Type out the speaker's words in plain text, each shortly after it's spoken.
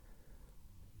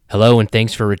Hello, and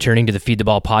thanks for returning to the Feed the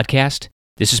Ball podcast.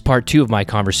 This is part 2 of my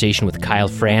conversation with Kyle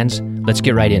Franz. Let's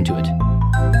get right into it.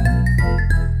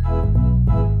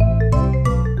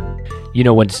 You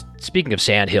know, speaking of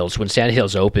Sandhills, when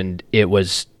Sandhills opened, it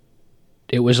was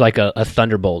like a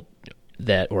thunderbolt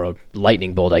or a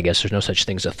lightning bolt, I guess. There's no such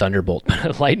thing as a thunderbolt, but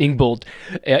a lightning bolt.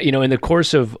 In the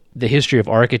course of the history of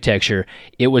architecture,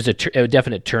 it was a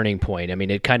definite turning point. I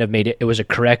mean, it kind of it was a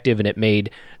corrective, and it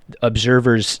made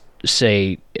observers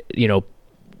say,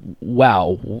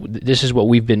 wow, this is what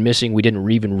we've been missing. We didn't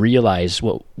even realize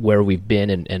where we've been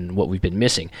and what we've been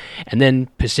missing. And then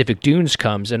Pacific Dunes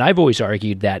comes, and I've always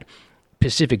argued that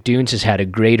Pacific Dunes has had a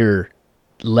greater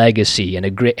legacy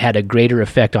and had a greater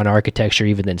effect on architecture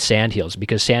even than Sandhills,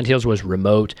 because Sandhills was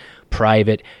remote,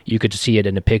 private. You could see it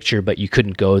in a picture, but you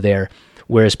couldn't go there.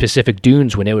 Whereas Pacific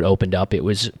Dunes, when it opened up, it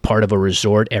was part of a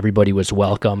resort. Everybody was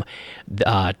welcome.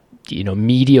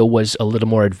 Media was a little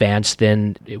more advanced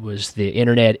then. It was the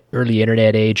early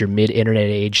internet age or mid-internet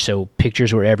age, so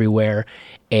pictures were everywhere.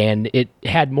 And it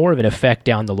had more of an effect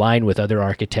down the line with other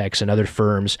architects and other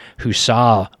firms who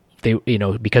saw,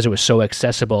 because it was so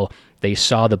accessible, they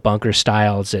saw the bunker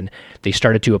styles and they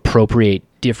started to appropriate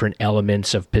different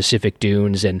elements of Pacific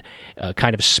Dunes and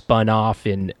kind of spun off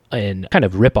in kind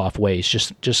of rip-off ways,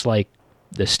 just like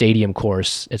the stadium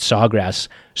course at Sawgrass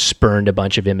spurned a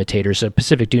bunch of imitators. So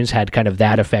Pacific Dunes had kind of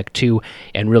that effect too,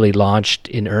 and really launched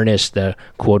in earnest the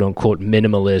quote-unquote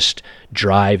minimalist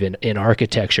drive in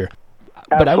architecture.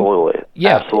 Absolutely.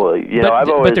 Absolutely.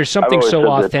 But there's something so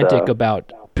authentic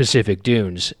about Pacific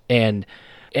Dunes, and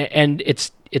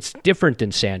it's different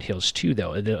than Sandhills too,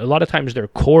 though. A lot of times they're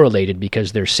correlated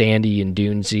because they're sandy and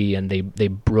dunesy, and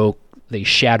they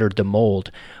shattered the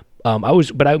mold.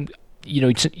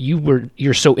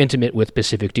 You're so intimate with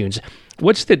Pacific Dunes.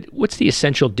 What's the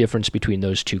essential difference between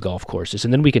those two golf courses?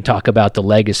 And then we can talk about the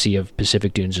legacy of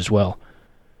Pacific Dunes as well.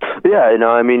 Yeah,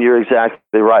 you're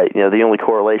exactly right. The only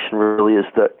correlation really is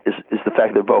the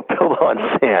fact they're both built on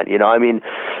sand.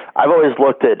 I've always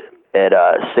looked at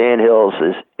Sandhills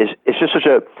is just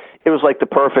it was like the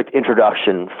perfect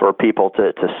introduction for people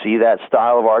to see that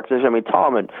style of architecture.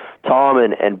 Tom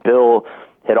and Bill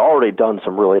had already done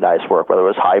some really nice work, whether it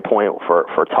was High Point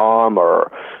for Tom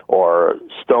or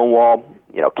Stonewall,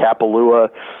 Kapalua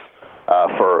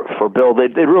for Bill.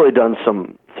 They'd really done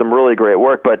some really great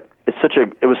work, but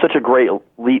it was such a great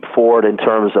leap forward in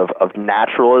terms of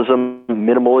naturalism,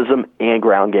 minimalism, and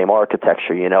ground game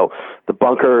architecture. The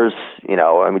bunkers.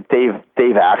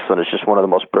 Dave Axland is just one of the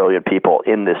most brilliant people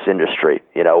in this industry.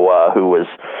 Who was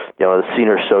the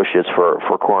senior associates for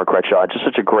Corin Crenshaw. Just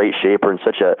such a great shaper and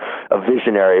such a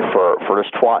visionary for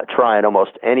just trying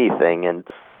almost anything. And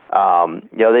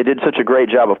they did such a great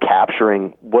job of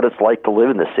capturing what it's like to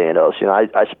live in the Sandhills.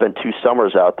 I spent 2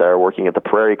 summers out there working at the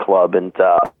Prairie Club and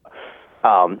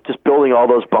just building all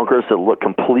those bunkers that look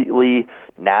completely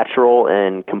natural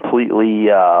and completely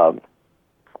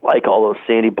like all those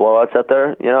sandy blowouts out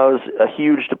there. It was a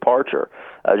huge departure.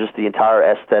 Just the entire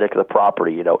aesthetic of the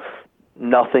property.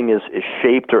 Nothing is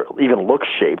shaped or even looks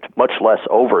shaped, much less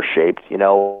over-shaped.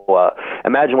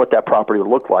 Imagine what that property would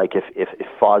look like if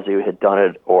Fazio had done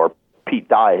it or Pete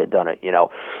Dye had done it.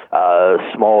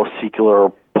 Small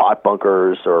circular pot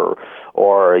bunkers or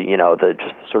the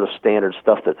just sort of standard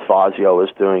stuff that Fazio is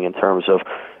doing in terms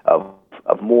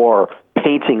of more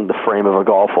painting the frame of a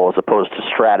golf hole as opposed to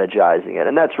strategizing it.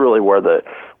 And that's really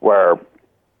where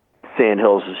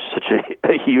Sandhills is such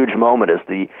a huge moment,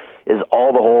 is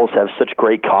all the holes have such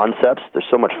great concepts. They're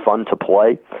so much fun to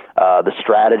play. The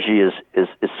strategy is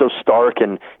so stark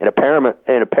and apparent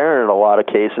in a lot of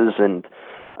cases, and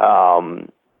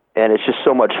it's just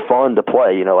so much fun to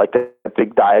play. Like that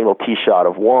big diagonal tee shot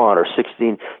of 1 or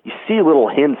 16. You see little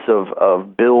hints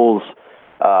of Bill's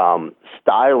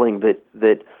styling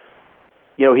that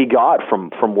he got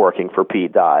from working for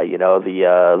Pete Dye.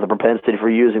 The propensity for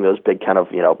using those big kind of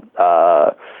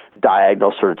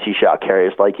diagonal sort of tee shot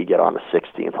carries like you get on the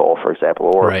 16th hole, for example,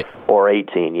 or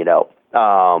 18.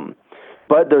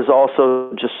 But there's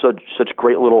also just such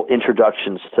great little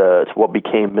introductions to what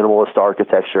became minimalist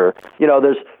architecture.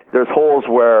 There's holes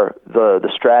where the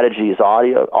strategy is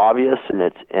obvious and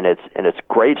it's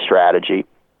great strategy.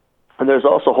 And there's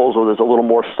also holes where there's a little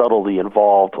more subtlety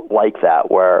involved like that,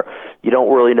 where you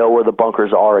don't really know where the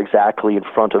bunkers are exactly in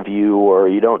front of you, or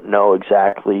you don't know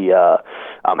exactly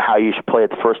how you should play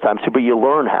it the first time, but you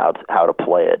learn how to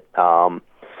play it. And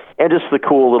just the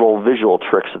cool little visual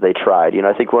tricks that they tried.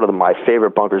 I think one of my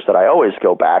favorite bunkers that I always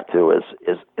go back to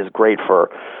is great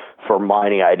for for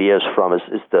mining ideas from is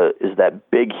that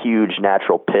big, huge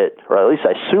natural pit, or at least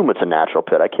I assume it's a natural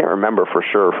pit. I can't remember for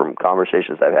sure from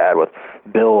conversations I've had with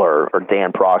Bill or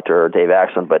Dan Proctor or Dave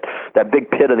Axland, but that big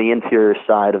pit on the interior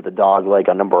side of the dog leg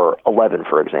on number 11,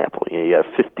 for example. You have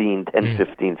 15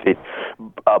 feet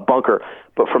bunker.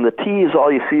 But from the tees, all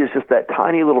you see is just that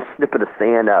tiny little snippet of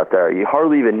sand out there. You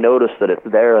hardly even notice that it's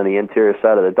there on the interior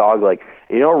side of the dog leg.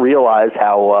 You don't realize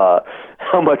how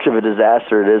much of a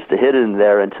disaster it is to hit in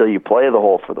there until you play the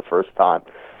hole for the first time.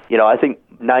 I think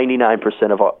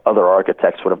 99% of other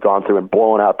architects would have gone through and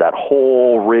blown out that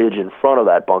whole ridge in front of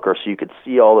that bunker so you could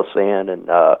see all the sand and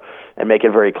make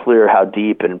it very clear how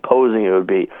deep and imposing it would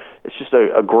be. It's just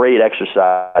a great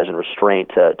exercise in restraint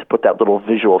to put that little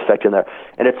visual effect in there,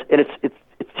 and it's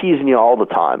teasing you all the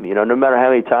time. No matter how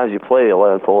many times you play the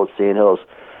 11th hole at Sand Hills,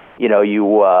 you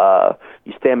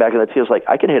stand back in the tee. It's like,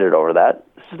 I can hit it over that.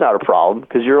 This is not a problem,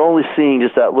 because you're only seeing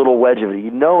just that little wedge of it.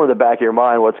 In the back of your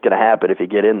mind what's going to happen if you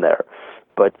get in there,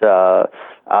 but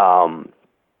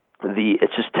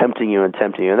it's just tempting you, and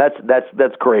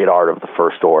that's great art of the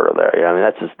first order there.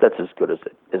 That's as good as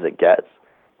it gets.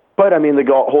 But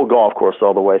the whole golf course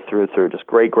all the way through just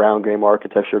great ground game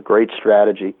architecture, great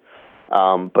strategy.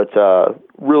 But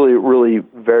really, really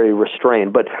very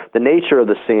restrained. But the nature of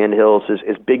the Sand Hills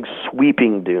is big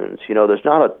sweeping dunes. There's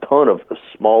not a ton of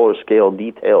smaller scale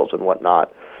details and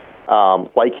whatnot,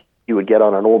 like you would get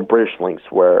on an old British links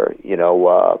where,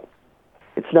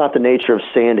 it's not the nature of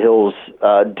Sand Hills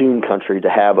dune country to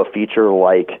have a feature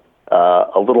like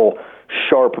a little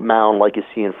sharp mound like you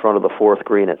see in front of the fourth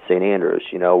green at St. Andrews,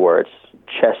 where it's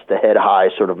chest to head high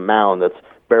sort of mound that's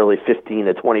barely 15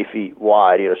 to 20 feet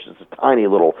wide. It's just a tiny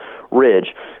little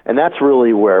ridge. And that's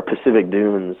really where Pacific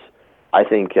Dunes, I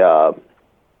think, the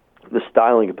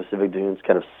styling of Pacific Dunes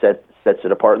kind of sets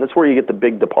it apart. And that's where you get the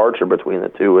big departure between the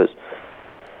two. Is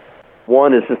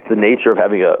one is just the nature of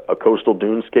having a coastal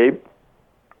dunescape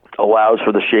allows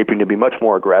for the shaping to be much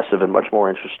more aggressive and much more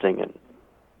interesting, and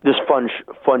just fun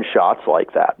shots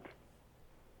like that.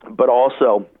 But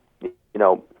also,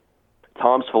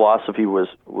 Tom's philosophy was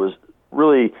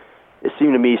really, it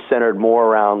seemed to me, centered more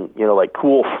around, like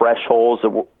cool, fresh holes that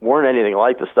weren't anything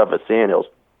like the stuff at Sand Hills.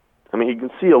 You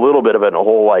can see a little bit of it in a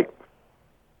hole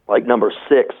like number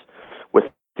 6 with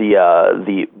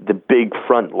the big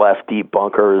front left deep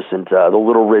bunkers and the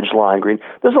little ridge line green.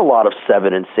 There's a lot of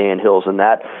 7 in Sand Hills in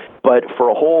that, but for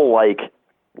a hole like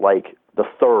the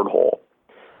third hole,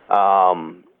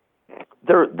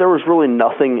 there was really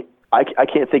nothing. I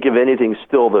can't think of anything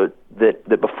still that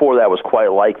before that was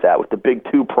quite like that, with the big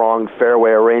 2-pronged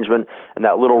fairway arrangement and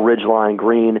that little ridgeline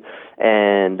green,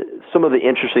 and some of the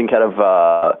interesting kind of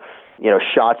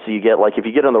shots that you get. Like if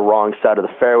you get on the wrong side of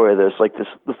the fairway, there's like this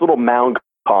little mound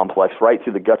complex right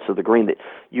through the guts of the green that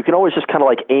you can always just kind of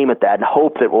like aim at that and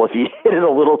hope that, well, if you hit it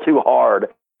a little too hard,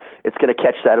 it's going to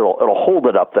catch that. It'll hold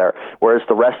it up there, whereas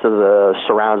the rest of the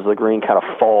surrounds of the green kind of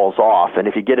falls off. And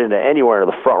if you get into anywhere in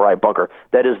the front right bunker,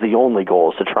 that is the only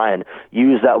goal, is to try and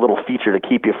use that little feature to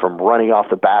keep you from running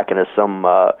off the back into some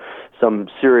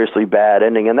seriously bad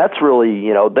ending. And that's really,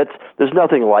 there's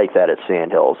nothing like that at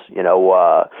Sand Hills.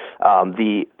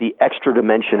 The extra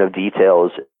dimension of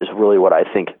detail is really what I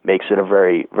think makes it a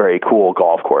very, very cool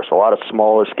golf course. A lot of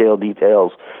smaller scale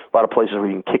details, a lot of places where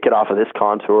you can kick it off of this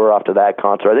contour, off to that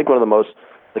contour. I think one of the most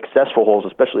successful holes,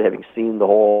 especially having seen the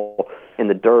hole in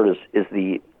the dirt, is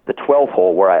the 12th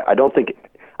hole, where I don't think,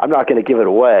 I'm not going to give it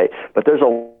away, but there's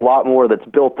a lot more that's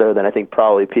built there than I think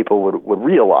probably people would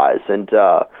realize. And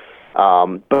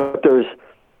but there's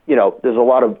a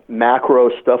lot of macro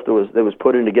stuff that was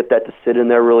put in to get that to sit in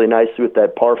there really nicely with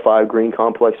that par 5 green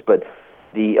complex. But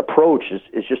the approach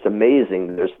is just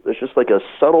amazing. There's just like a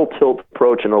subtle tilt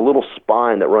approach and a little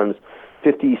spine that runs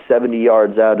 50, 70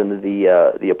 yards out into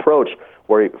the approach,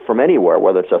 where from anywhere,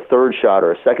 whether it's a third shot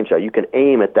or a second shot, you can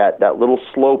aim at that little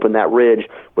slope and that ridge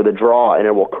with a draw, and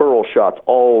it will curl shots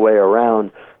all the way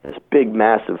around this big,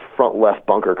 massive front left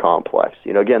bunker complex.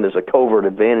 Again, there's a covert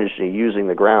advantage to using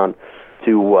the ground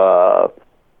to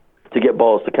get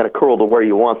balls to kind of curl to where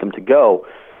you want them to go,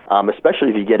 especially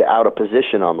if you get out of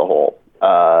position on the hole.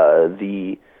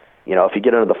 If you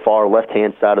get into the far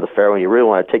left-hand side of the fairway and you really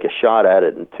want to take a shot at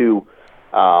it, and two,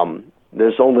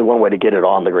 there's only one way to get it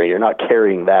on the green. You're not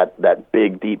carrying that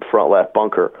big, deep front left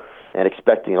bunker and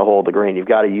expecting to hold the green. You've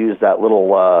got to use that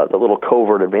the little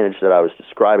covert advantage that I was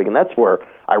describing, and that's where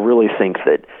I really think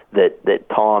that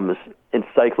Tom's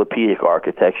encyclopedic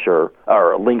architecture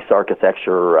or links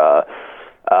architecture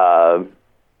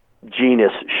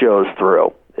genius shows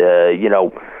through.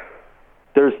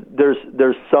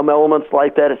 There's some elements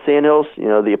like that at Sand Hills.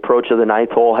 The approach of the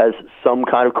ninth hole has some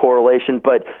kind of correlation,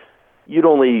 but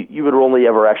you would only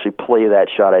ever actually play that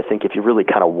shot, I think, if you really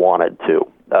kind of wanted to,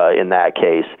 in that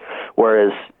case.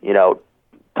 Whereas,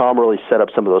 Tom really set up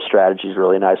some of those strategies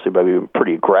really nicely by being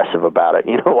pretty aggressive about it,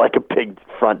 like a big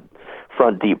front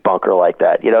deep bunker like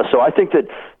that. So I think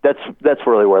that's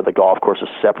really where the golf courses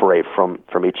separate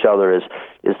from each other is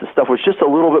the stuff was just a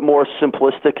little bit more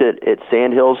simplistic at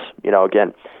Sandhills,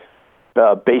 again,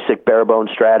 basic bare bone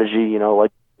strategy,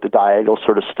 like the diagonal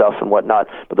sort of stuff and whatnot.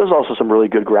 But there's also some really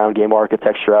good ground game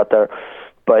architecture out there.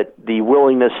 But the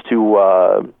willingness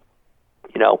to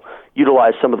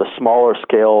utilize some of the smaller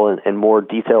scale and more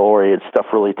detail-oriented stuff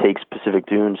really takes Pacific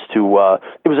Dunes to.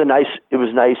 It was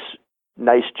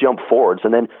nice jump forwards,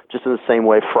 and then just in the same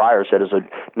way Friars had is a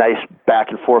nice back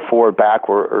and forward,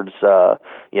 backwards.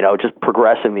 Just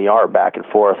progressing the art back and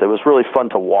forth. It was really fun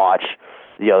to watch.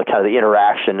 Kind of the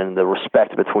interaction and the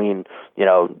respect between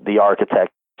the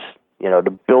architects.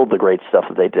 To build the great stuff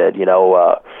that they did.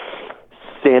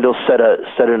 Sandhills set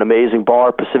an amazing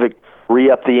bar. Pacific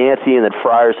re-up the ante, and then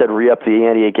Friars had re-up the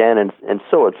ante again, and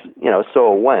so it's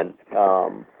so it went.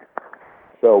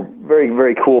 So very,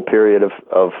 very cool period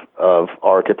of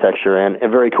architecture, and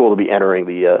very cool to be entering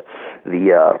the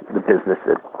business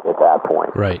at that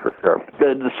point. Right. For sure.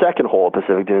 The second hole of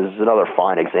Pacific Dunes is another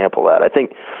fine example of that. I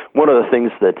think one of the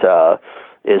things that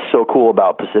is so cool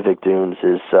about Pacific Dunes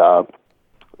is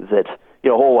that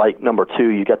hole like number 2,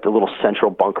 you got the little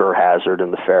central bunker hazard in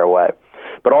the fairway.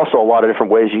 But also a lot of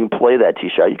different ways you can play that tee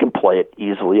shot. You can play it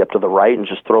easily up to the right and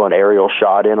just throw an aerial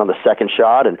shot in on the second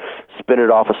shot and spin it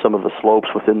off of some of the slopes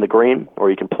within the green, or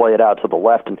you can play it out to the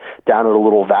left and down at a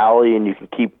little valley, and you can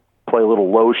play little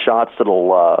low shots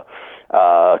that'll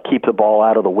keep the ball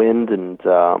out of the wind, and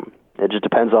it just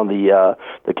depends on the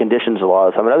conditions a lot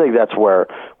of the time. And I think that's where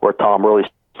Tom really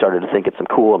started to think in some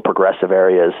cool and progressive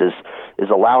areas is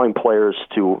allowing players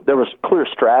to. There was clear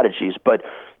strategies, but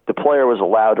the player was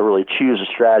allowed to really choose a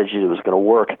strategy that was going to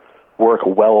work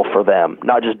well for them,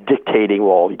 not just dictating,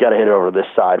 well, you got to hit it over this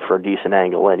side for a decent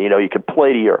angle, and you could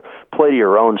play to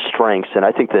your own strengths. And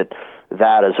I think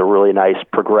that is a really nice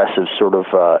progressive sort of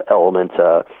element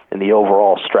in the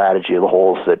overall strategy of the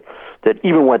holes that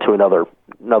even went to another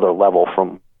level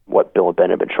from what Bill and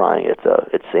Ben had been trying at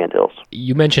Sandhills.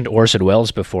 You mentioned Orson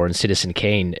Welles before and Citizen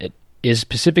Kane. Is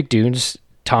Pacific Dunes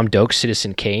Tom Doak's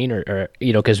Citizen Kane, or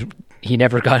because he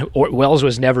never got, Wells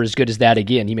was never as good as that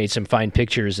again. He made some fine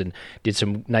pictures and did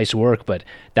some nice work, but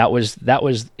that was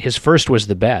his first was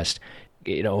the best.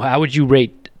 How would you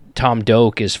rate Tom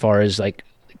Doak as far as like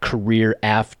career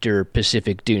after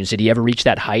Pacific Dunes? Did he ever reach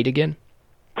that height again?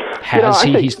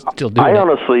 He's still doing it. I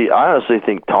honestly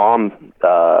think Tom,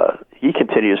 he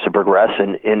continues to progress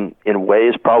in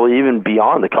ways probably even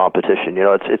beyond the competition.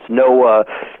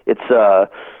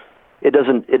 It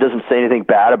doesn't say anything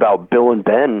bad about Bill and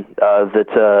Ben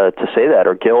to say that,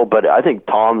 or Gil, but I think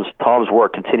Tom's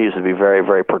work continues to be very,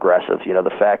 very progressive.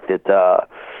 The fact that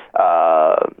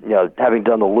having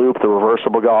done the loop, the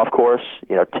reversible golf course,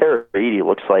 Terra Eady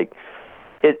looks like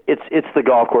it's the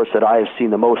golf course that I have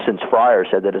seen the most since Friars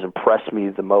Head that has impressed me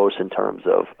the most in terms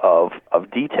of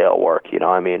detail work.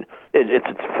 It's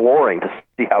flooring to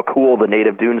see how cool the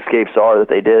native dunescapes are that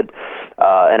they did,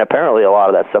 and apparently a lot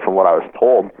of that stuff, from what I was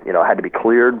told, had to be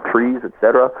cleared, trees,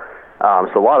 etc.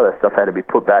 So a lot of that stuff had to be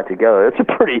put back together. It's a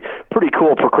pretty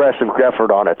cool progressive effort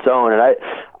on its own, and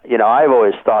I've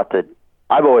always thought that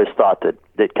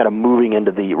kind of moving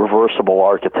into the reversible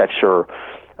architecture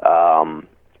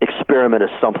experiment is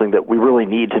something that we really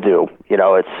need to do.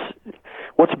 It's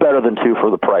what's better than two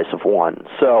for the price of one.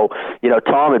 So,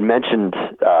 Tom had mentioned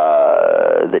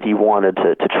that he wanted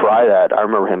to try that. I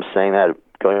remember him saying that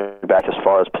going back as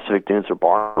far as Pacific Dunes or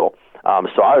Barnville.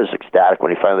 So I was ecstatic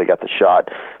when he finally got the shot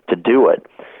to do it.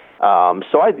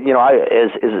 So as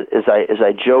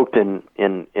I joked in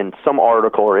some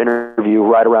article or interview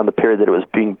right around the period that it was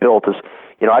being built,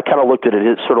 I kind of looked at it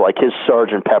as sort of like his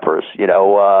Sgt. Pepper's,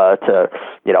 to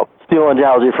steal an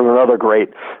analogy from another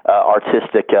great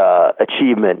artistic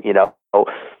achievement.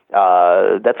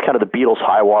 That's kind of the Beatles'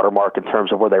 high water mark in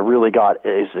terms of where they really got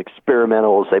as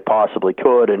experimental as they possibly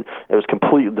could, and it was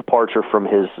complete departure from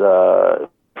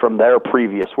from their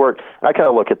previous work. And I kind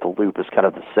of look at the loop as kind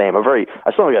of the same. I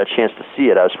still haven't got a chance to see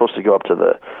it. I was supposed to go up to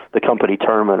the company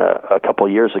tournament a couple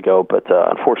of years ago, but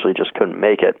unfortunately just couldn't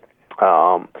make it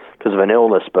because of an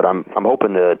illness. But I'm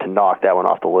hoping to knock that one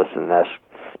off the list in the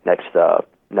next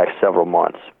several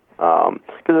months, because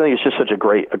I think it's just such a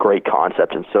great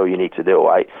concept and so unique to do.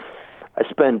 I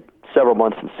spent several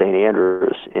months in St.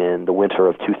 Andrews in the winter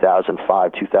of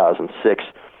 2005, 2006,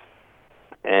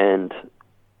 and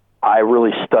I really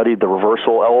studied the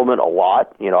reversal element a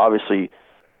lot. Obviously,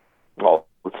 well,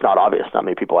 it's not obvious. Not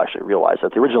many people actually realize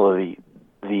that originally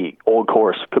the old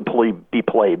course could be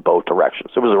played both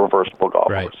directions. It was a reversible golf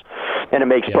course, and it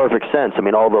makes perfect sense. I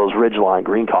mean, all those ridgeline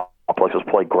green complexes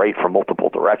play great from multiple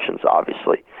directions,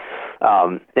 obviously,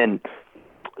 and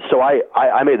so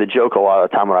I made the joke a lot of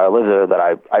the time when I lived there that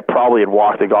I probably had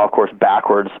walked the golf course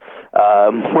backwards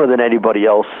more than anybody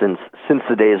else since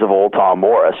the days of old Tom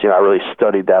Morris. I really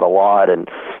studied that a lot, and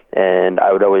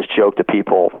I would always joke to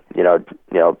people,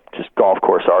 just golf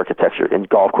course architecture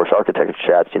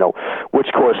chats. Which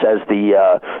course has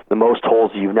the most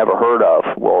holes you've never heard of?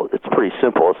 Well, it's pretty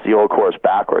simple. It's the old course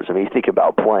backwards. I mean, you think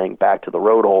about playing back to the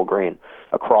road hole green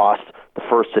across the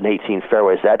first and 18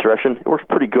 fairways that direction. It works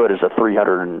pretty good as a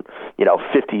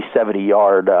 350, 70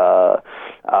 yard par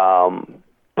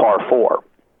 4.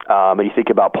 And you think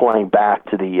about playing back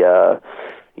to the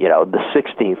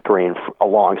 16th green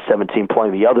along 17,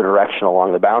 playing the other direction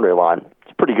along the boundary line.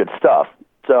 It's pretty good stuff.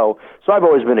 So I've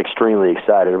always been extremely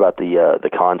excited about the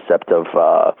concept of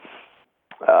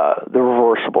the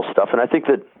reversible stuff, and I think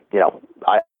that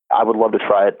I would love to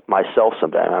try it myself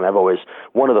someday. And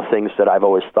one of the things that I've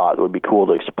always thought would be cool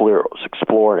to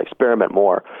explore and experiment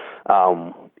more,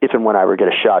 if and when I ever get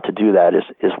a shot to do that,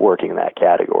 is working in that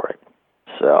category.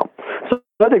 So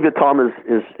I think that Tom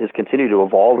is continued to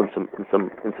evolve in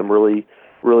some really,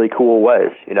 really cool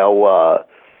ways.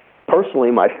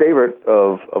 Personally, my favorite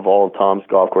of all of Tom's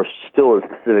golf courses still is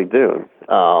Pacific Dunes.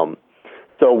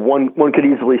 So one could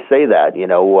easily say that,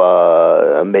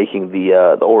 making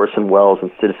the Orson Welles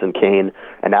and Citizen Kane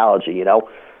analogy.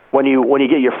 When you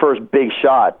get your first big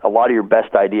shot, a lot of your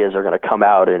best ideas are going to come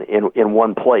out in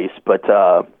one place. But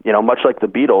much like the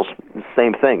Beatles,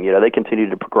 same thing. They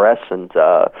continued to progress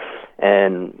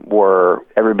and were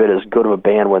every bit as good of a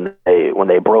band when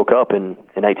they broke up in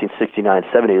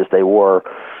 1969-70 as they were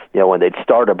when they'd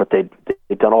started. But they'd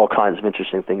done all kinds of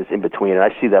interesting things in between, and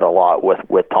I see that a lot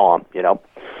with Tom.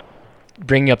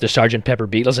 Bringing up the Sgt. Pepper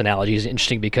Beatles analogy is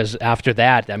interesting because after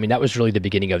that, I mean, that was really the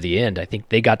beginning of the end. I think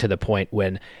they got to the point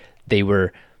when they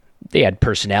had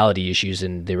personality issues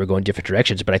and they were going different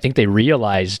directions, but I think they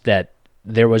realized that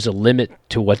there was a limit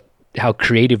to how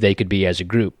creative they could be as a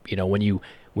group.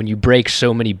 When you break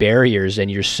so many barriers and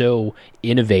you're so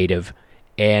innovative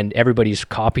and everybody's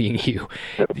copying you,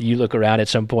 you look around at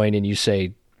some point and you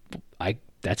say,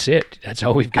 that's it. That's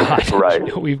all we've got.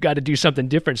 Right. We've got to do something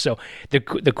different. So the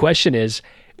question is,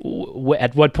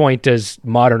 at what point does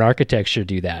modern architecture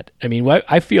do that? I mean,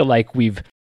 I feel like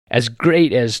as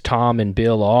great as Tom and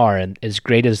Bill are, and as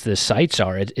great as the sites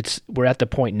are, we're at the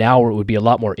point now where it would be a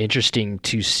lot more interesting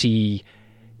to see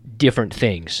different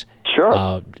things.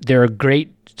 Sure. There are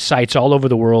great sites all over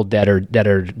the world that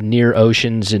are near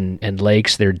oceans and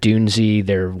lakes. They're dunesy,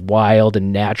 they're wild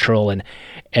and natural,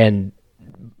 and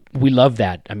we love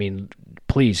that. I mean,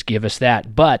 please give us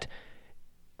that. But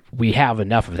we have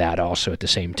enough of that also at the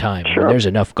same time. Sure. I mean, there's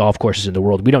enough golf courses in the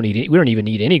world. We don't even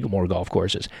need any more golf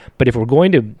courses. But if we're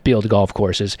going to build golf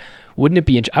courses, wouldn't it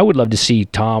be? I would love to see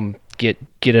Tom get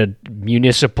a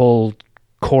municipal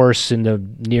course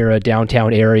near a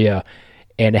downtown area,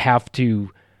 and have to.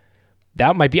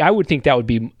 That might be. I would think that would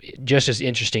be just as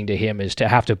interesting to him as to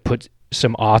have to put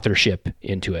some authorship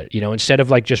into it, instead of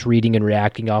like just reading and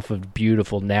reacting off of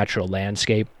beautiful natural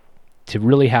landscape, to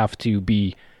really have to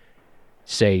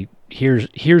say,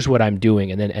 here's what I'm doing,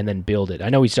 and then build it. I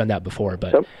know he's done that before,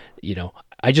 but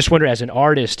I just wonder as an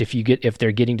artist if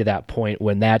they're getting to that point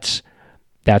when that's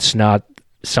not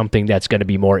something that's going to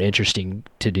be more interesting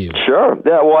to do. Sure.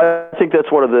 Yeah. Well, I think that's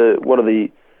one of the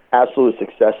absolute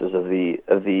successes of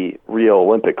the Rio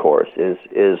Olympic course is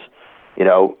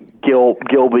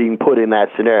Gil being put in that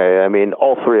scenario. I mean,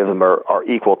 all three of them are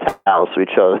equal talents to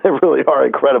each other. They really are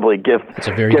incredibly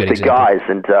gifted guys,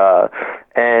 and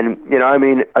I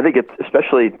mean, I think it's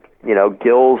especially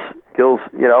Gil's.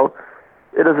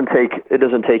 It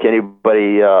doesn't take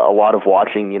anybody a lot of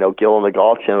watching Gil on the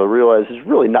Golf Channel to realize he's a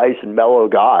really nice and mellow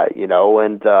guy,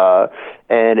 and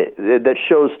that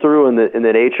shows through in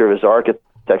the nature of his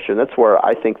architecture, and that's where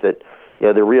I think that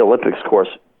the Rio Olympics course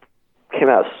came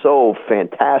out so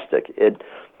fantastic.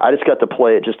 I just got to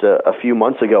play it just a few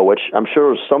months ago, which I'm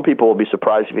sure some people will be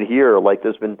surprised to even hear. Like,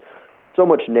 there's been so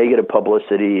much negative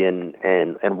publicity and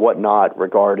whatnot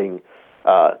regarding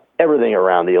everything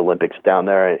around the Olympics down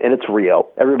there, and it's Rio.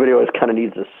 Everybody always kind of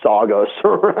needs a saga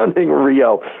surrounding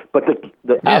Rio, but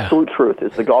the absolute truth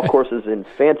is the golf course is in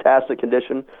fantastic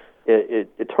condition.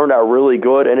 It turned out really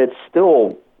good, and it's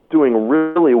still doing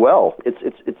really well.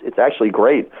 It's actually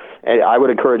great, and I would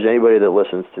encourage anybody that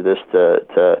listens to this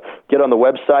to get on the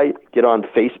website, get on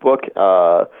Facebook,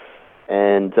 or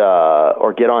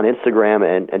get on Instagram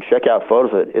and check out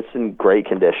photos of it. It's in great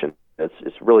condition,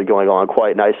 it's really going on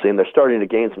quite nicely, and they're starting to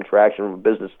gain some traction from a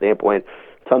business standpoint.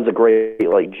 Tons of great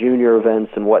like junior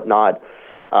events and whatnot.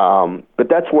 But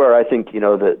that's where I think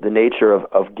the nature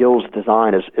of Gil's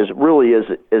design is really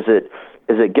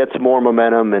it gets more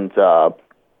momentum, and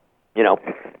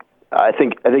I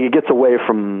think it gets away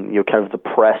from kind of the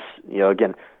press.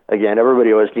 Again,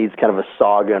 everybody always needs kind of a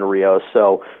saga in Rio.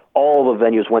 So all the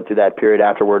venues went through that period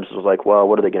afterwards. It was like, well,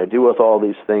 what are they going to do with all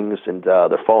these things? And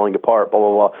they're falling apart, blah,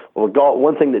 blah, blah. Well,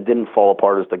 one thing that didn't fall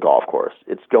apart is the golf course.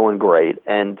 It's going great.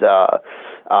 And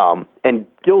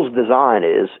Gil's design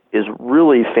is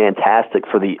really fantastic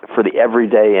for the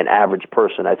everyday and average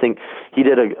person. I think he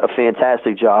did a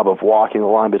fantastic job of walking the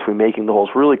line between making the holes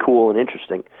really cool and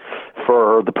interesting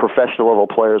for the professional level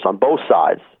players on both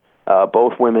sides.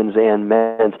 Both women's and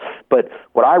men's. But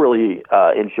what I really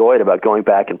enjoyed about going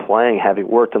back and playing, having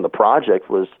worked on the project,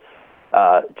 was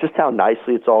just how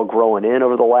nicely it's all growing in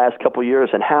over the last couple of years,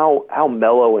 and how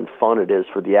mellow and fun it is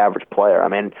for the average player. I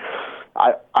mean,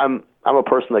 I'm a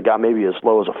person that got maybe as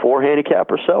low as a 4 handicap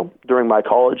or so during my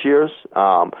college years,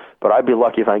 but I'd be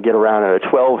lucky if I can get around at a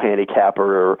 12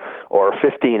 handicapper or a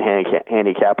 15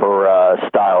 handicapper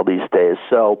style these days.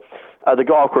 So the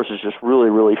golf course is just really,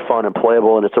 really fun and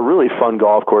playable, and it's a really fun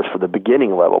golf course for the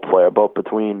beginning level player, both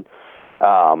between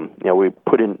we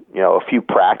put in a few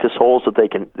practice holes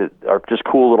that are just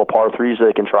cool little par 3s that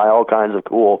they can try all kinds of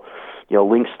cool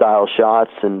link style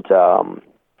shots, and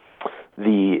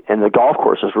the golf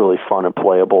course is really fun and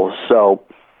playable. So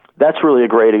that's really a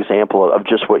great example of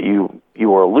just what you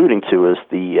were alluding to, is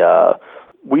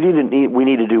we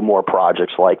need to do more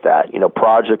projects like that,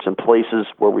 projects and places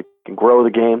where we can grow the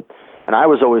game. And I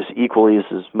was always equally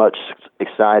as much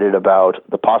excited about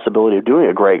the possibility of doing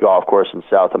a great golf course in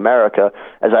South America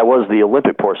as I was the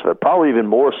Olympic portion of it. Probably even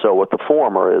more so with the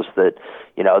former, is that,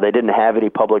 they didn't have any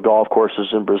public golf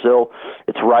courses in Brazil.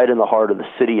 It's right in the heart of the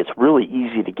city. It's really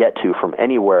easy to get to from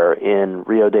anywhere in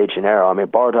Rio de Janeiro. I mean,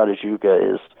 Barra da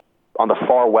Tijuca is on the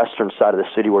far western side of the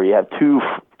city, where you have two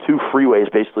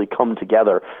freeways basically come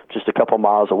together just a couple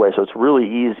miles away. So it's really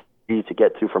easy to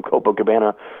get to from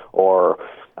Copacabana or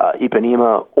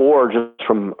Ipanema, or just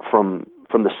from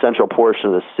the central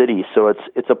portion of the city. So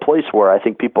it's a place where I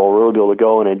think people will really be able to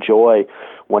go and enjoy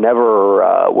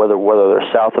whenever, whether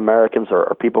they're South Americans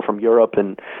or people from Europe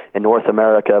and North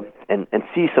America, and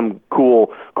see some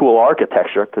cool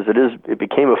architecture, because it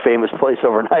became a famous place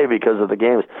overnight because of the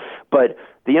games. But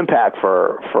the impact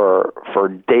for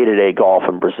day-to-day golf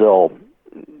in Brazil,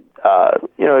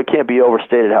 it can't be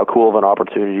overstated how cool of an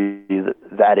opportunity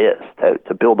that is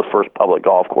to build the first public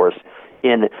golf course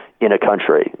in a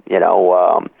country.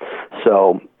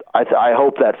 So I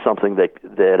hope that's something that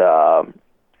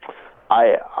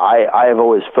I have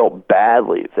always felt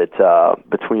badly that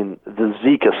between the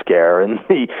Zika scare and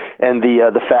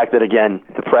the fact that, again,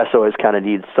 the press always kind of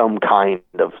needs some kind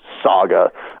of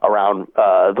saga around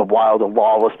the wild and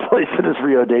lawless place that is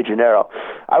Rio de Janeiro.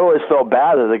 I always felt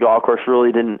bad that the golf course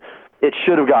really didn't. It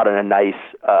should have gotten a nice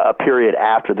a period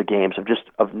after the games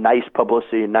of nice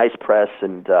publicity, nice press,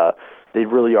 and they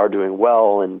really are doing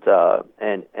well, and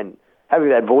having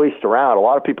that voiced around. A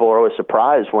lot of people are always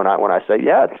surprised when I say,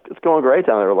 yeah, it's going great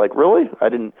down there. They're like, really? I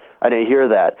didn't hear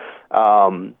that.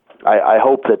 I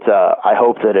hope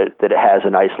that it has a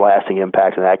nice lasting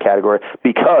impact in that category,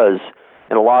 because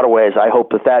in a lot of ways I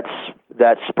hope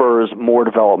that spurs more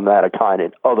development of that kind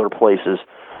in other places.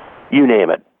 You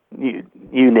name it.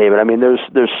 You name it. I mean,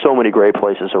 there's so many great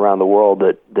places around the world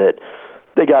that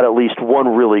they got at least one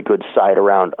really good site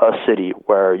around a city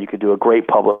where you could do a great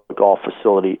public golf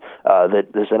facility, that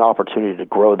there's an opportunity to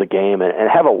grow the game and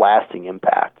have a lasting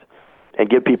impact and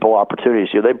give people opportunities.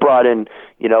 They brought in,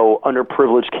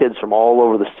 underprivileged kids from all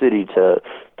over the city to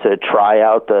try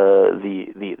out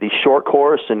the short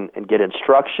course and get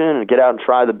instruction and get out and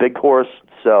try the big course.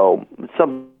 So it's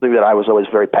something that I was always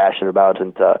very passionate about,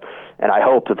 and I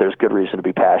hope that there's good reason to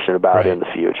be passionate about it in the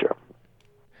future.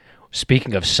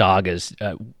 Speaking of sagas,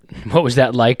 what was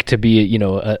that like to be,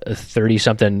 a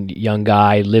 30-something young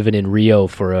guy living in Rio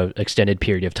for an extended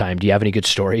period of time? Do you have any good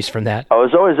stories from that? Oh, it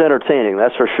was always entertaining,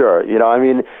 that's for sure.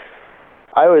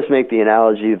 I always make the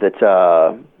analogy that,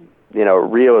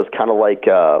 Rio is kind of like,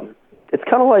 it's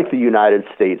kind of like the United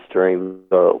States during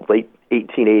the late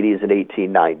 1880s and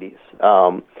 1890s,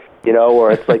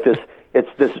 where it's like this,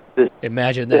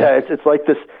 imagine that. Yeah, it's like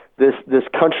this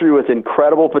country with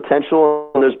incredible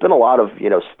potential, and there's been a lot of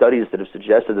studies that have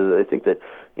suggested that they think that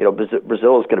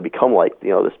Brazil is going to become like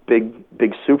this big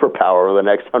superpower over the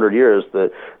next 100 years.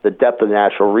 The depth of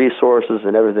natural resources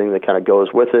and everything that kind of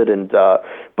goes with it, and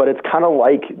but it's kind of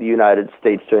like the United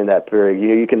States during that period.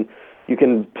 you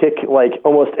can pick like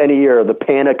almost any year, the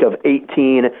Panic of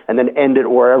 18, and then end it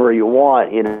wherever you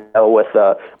want. With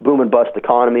a boom and bust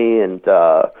economy, and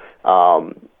it's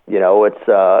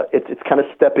kind of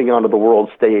stepping onto the world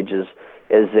stage as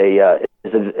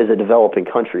a developing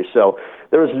country. So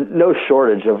there was no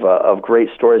shortage of great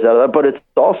stories out of that. But it's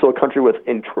also a country with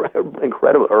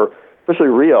incredible, or especially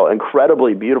Rio,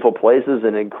 incredibly beautiful places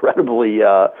and incredibly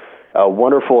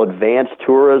wonderful advanced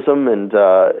tourism, and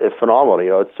it's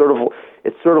phenomenal. It's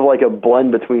sort of like a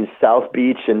blend between South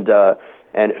Beach and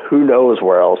who knows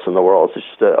where else in the world. It's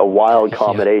just a wild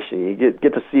combination. You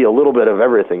get to see a little bit of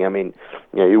everything. I mean,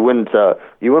 you wouldn't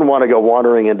want to go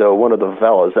wandering into one of the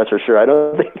favelas, that's for sure. I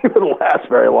don't think it would last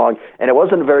very long, and it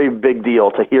wasn't a very big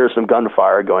deal to hear some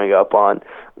gunfire going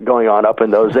on up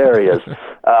in those areas.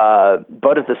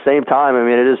 But at the same time, I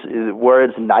mean, it is where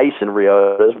it's nice in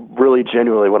Rio. It is really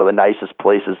genuinely one of the nicest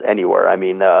places anywhere. I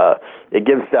mean, it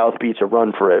gives South Beach a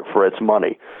run for its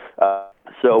money.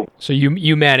 So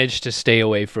you managed to stay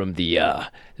away from the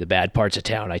bad parts of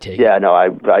town, I take it. Yeah, no, I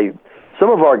some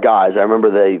of our guys, I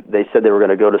remember they said they were going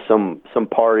to go to some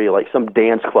party, like some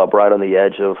dance club right on the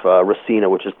edge of Racina,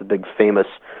 which is the big famous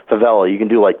favela. You can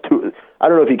do like I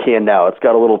don't know if you can now. It's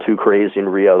got a little too crazy in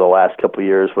Rio the last couple of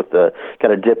years with the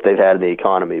kind of dip they've had in the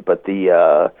economy. But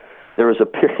there was a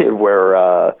period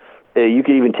where you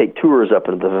could even take tours up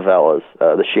into the favelas,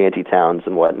 the shanty towns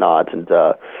and whatnot. And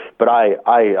but I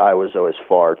was always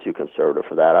far too conservative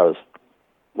for that. I was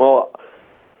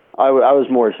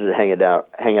more interested in hanging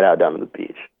out down on the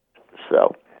beach.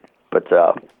 So, but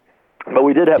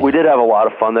we did have a lot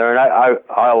of fun there, and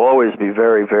I'll always be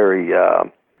very, very,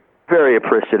 very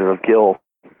appreciative of Gil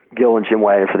and Jim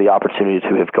Wagner for the opportunity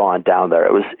to have gone down there.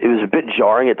 It was a bit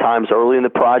jarring at times early in the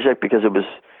project because it was.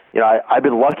 I've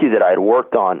been lucky that I had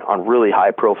worked on really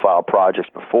high-profile projects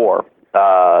before,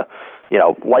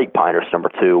 like Pinehurst No.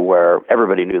 2, where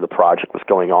everybody knew the project was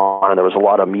going on, and there was a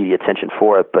lot of media attention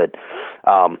for it. But,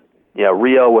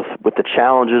 Rio, with the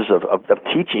challenges of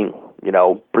teaching,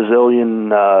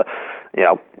 Brazilian,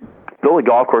 building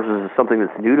golf courses is something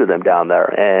that's new to them down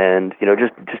there. And,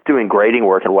 just doing grading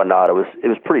work and whatnot, it was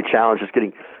pretty challenging just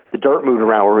getting the dirt moved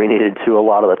around where we needed to a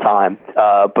lot of the time.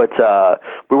 But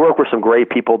we work with some great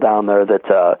people down there that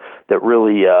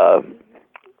really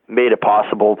made it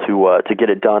possible to get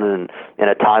it done in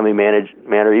a timely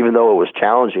manner, even though it was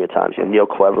challenging at times. Neil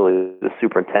Cleverly, the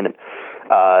superintendent,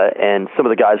 and some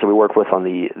of the guys that we work with on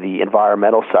the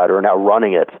environmental side are now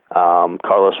running it.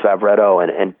 Carlos Favretto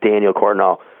and Daniel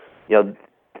Cornell.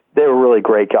 They were really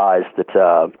great guys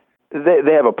that.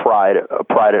 They have a pride in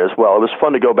it as well. It was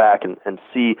fun to go back and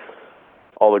see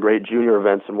all the great junior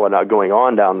events and whatnot going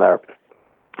on down there,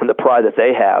 and the pride that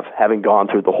they have, having gone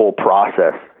through the whole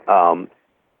process.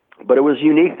 But it was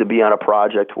unique to be on a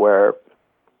project where,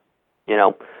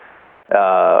 I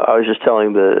was just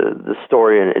telling the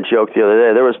story and joke the other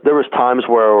day. There was times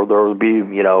where there would be,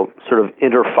 sort of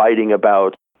interfighting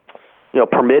about,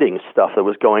 permitting stuff that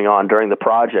was going on during the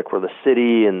project, where the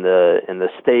city and the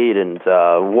state and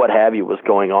what have you was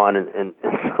going on, and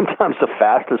sometimes the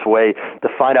fastest way to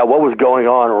find out what was going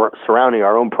on surrounding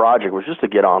our own project was just to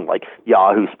get on like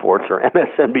Yahoo Sports or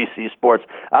MSNBC Sports.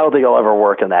 I don't think I'll ever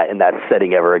work in that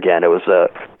setting ever again. It was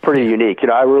pretty unique.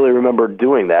 I really remember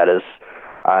doing that as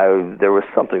there was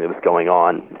something that was going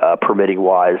on permitting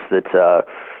wise that.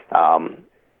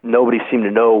 Nobody seemed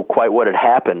to know quite what had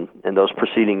happened in those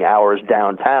preceding hours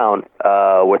downtown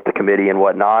with the committee and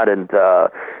whatnot, and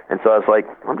so I was like,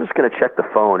 I'm just going to check the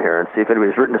phone here and see if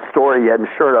anybody's written a story yet, and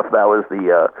sure enough, that was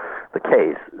the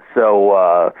case.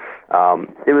 So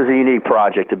it was a unique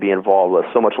project to be involved with,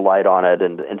 so much light on it,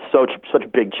 and such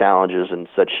big challenges and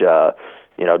such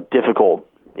difficult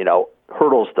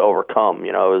hurdles to overcome.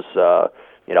 It was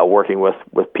working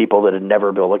with people that had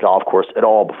never built a golf course at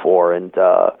all before, and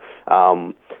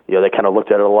they kind of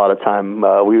looked at it a lot of time.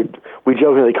 We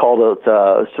jokingly called it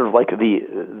sort of like the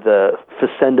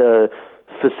Facenda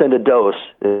Dos,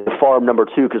 Farm No.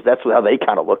 2, because that's how they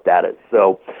kind of looked at it.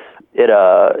 So it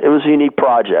was a unique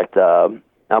project,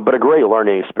 but a great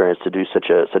learning experience to do such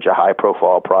a high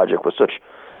profile project with such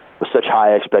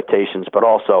high expectations, but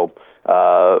also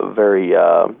very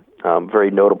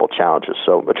notable challenges.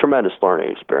 So a tremendous learning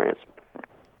experience.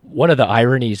 One of the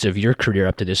ironies of your career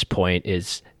up to this point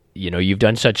is, you've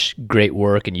done such great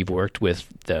work, and you've worked with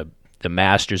the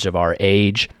masters of our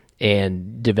age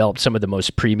and developed some of the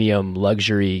most premium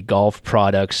luxury golf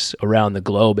products around the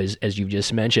globe, as you've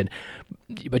just mentioned.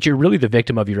 But you're really the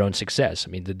victim of your own success.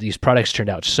 I mean, these products turned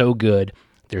out so good.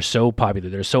 They're so popular.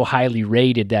 They're so highly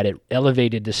rated that it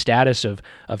elevated the status of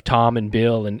Tom and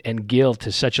Bill and Gil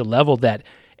to such a level that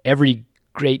every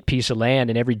great piece of land,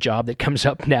 and every job that comes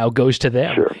up now goes to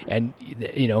them. Sure. And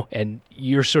and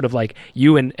you're sort of like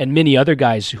you and many other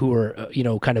guys who are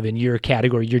kind of in your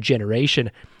category, your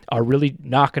generation, are really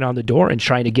knocking on the door and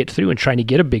trying to get through and trying to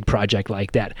get a big project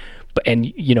like that.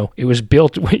 And it was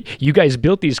built. You guys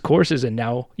built these courses, and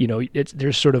now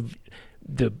there's sort of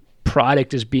the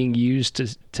product is being used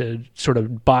to sort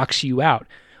of box you out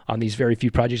on these very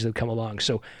few projects that come along.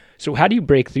 So how do you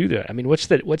break through that? I mean, what's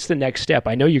the next step?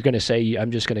 I know you're going to say,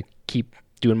 I'm just going to keep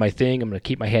doing my thing. I'm going to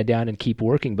keep my head down and keep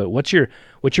working. But what's your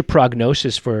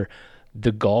prognosis for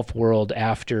the golf world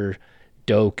after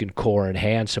Doak and Core and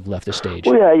Hans have left the stage?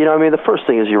 Well, yeah, the first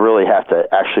thing is you really have to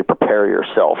actually prepare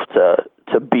yourself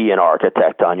to be an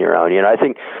architect on your own. I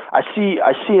think I see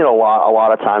it a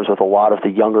lot of times with a lot of the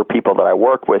younger people that I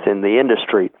work with in the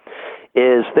industry,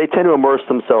 is they tend to immerse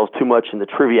themselves too much in the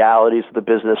trivialities of the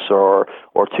business or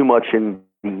too much in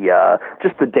the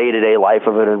just the day-to-day life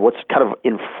of it and what's kind of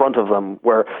in front of them,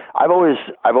 where I've always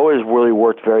really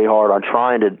worked very hard on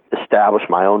trying to establish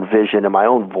my own vision and my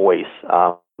own voice.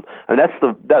 And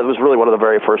that was really one of the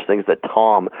very first things that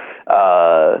Tom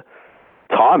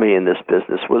taught me in this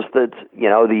business, was that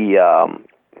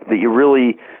that you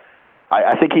really,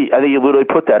 I think he literally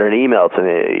put that in an email to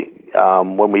me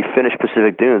when we finished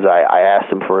Pacific Dunes. I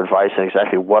asked him for advice on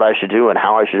exactly what I should do and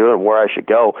how I should do it and where I should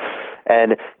go.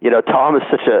 And Tom is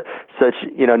such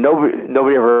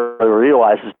nobody ever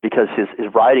realizes, because his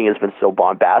writing has been so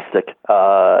bombastic,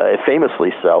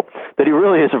 famously so, that he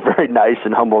really is a very nice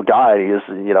and humble guy. And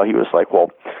he was like,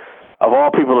 well, of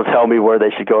all people to tell me where they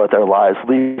should go with their lives,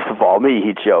 least of all me,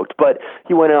 he joked. But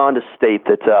he went on to state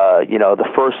that the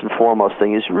first and foremost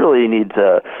thing is you really need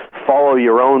to follow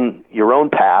your own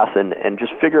path and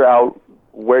just figure out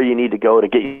where you need to go to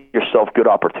get yourself good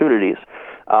opportunities.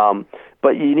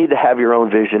 But you need to have your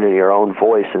own vision and your own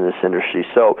voice in this industry.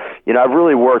 So, I've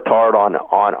really worked hard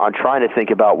on trying to think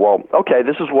about, well, okay,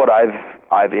 this is what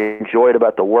I've enjoyed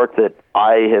about the work that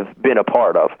I have been a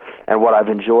part of, and what I've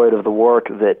enjoyed of the work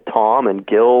that Tom and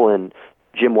Gil and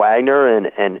Jim Wagner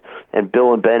and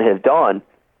Bill and Ben have done.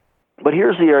 But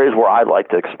here's the areas where I'd like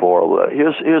to explore.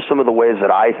 Here's some of the ways that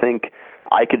I think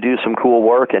I could do some cool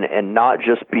work and not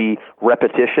just be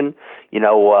repetition.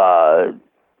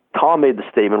 Tom made the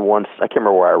statement once, I can't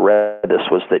remember where I read this,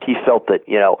 was that he felt that,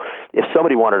 if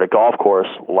somebody wanted a golf course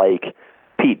like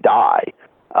Pete Dye,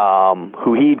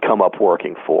 who he'd come up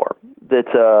working for, that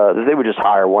they would just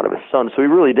hire one of his sons. So he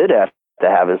really did have to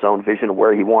have his own vision of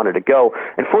where he wanted to go.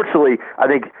 And fortunately, I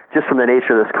think just from the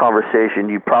nature of this conversation,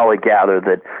 you probably gather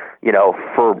that,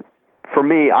 for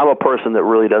me, I'm a person that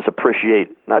really does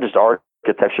appreciate not just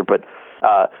architecture, but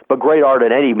great art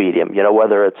in any medium,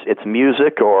 whether it's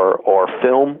music or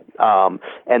film,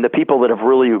 and the people that have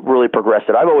really progressed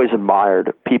it. I've always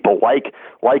admired people like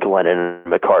Lennon and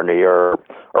McCartney or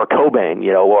Cobain,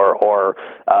 or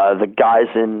the guys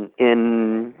in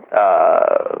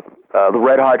the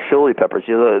Red Hot Chili Peppers.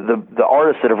 The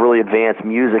artists that have really advanced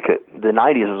music. The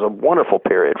 '90s was a wonderful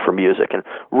period for music, and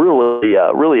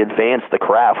really advanced the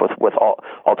craft with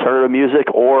alternative music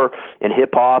or in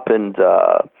hip hop and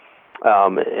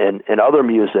other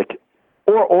music,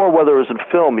 or whether it was in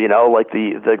film, like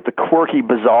the quirky,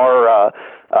 bizarre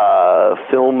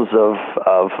films of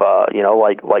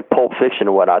like Pulp Fiction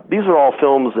and whatnot. These are all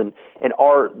films and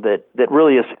art that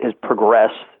really has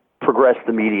progressed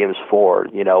the mediums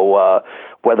forward.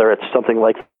 Whether it's something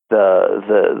like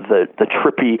the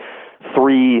trippy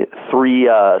three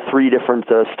different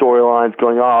storylines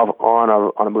going off on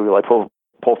a movie like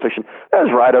Pulp Fiction, that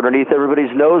was right underneath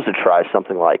everybody's nose to try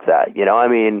something like that. It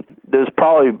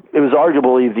was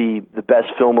arguably the best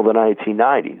film of the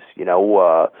 1990s,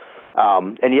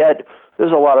 and yet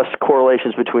there's a lot of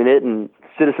correlations between it and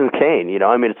Citizen Kane.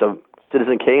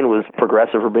 Citizen Kane was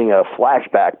progressive for being a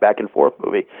flashback back and forth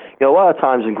movie. A lot of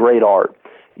times in great art,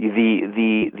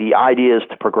 the ideas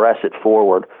to progress it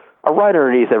forward are right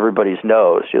underneath everybody's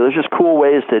nose. There's just cool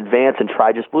ways to advance and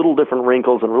try just little different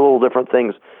wrinkles and little different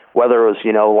things, whether it was,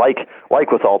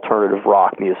 like with alternative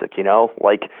rock music,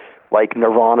 like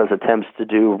Nirvana's attempts to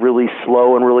do really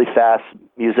slow and really fast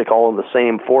music all in the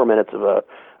same 4 minutes of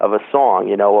a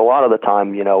song. A lot of the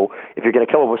time, if you're going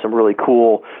to come up with some really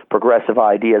cool progressive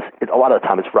ideas, a lot of the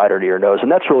time it's right under your nose.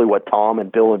 And that's really what Tom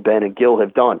and Bill and Ben and Gil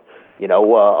have done. A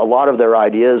lot of their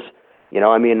ideas,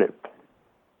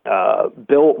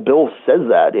 Bill says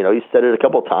that, he said it a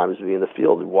couple of times in the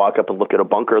field. He'd walk up and look at a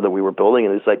bunker that we were building,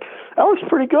 and he's like, that looks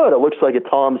pretty good. It looks like a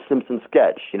Tom Simpson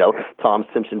sketch. Tom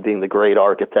Simpson being the great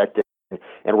architect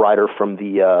and writer from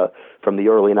the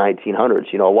early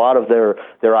 1900s. A lot of their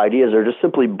ideas are just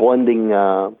simply blending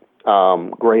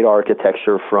great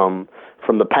architecture from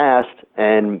the past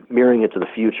and mirroring it to the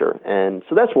future. And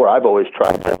so that's where I've always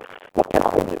tried to, what can I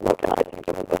think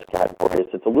of in those categories?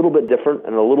 It's a little bit different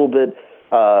and a little bit,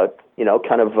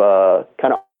 kind of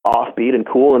offbeat and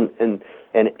cool and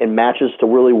matches to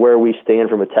really where we stand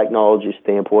from a technology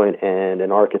standpoint and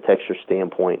an architecture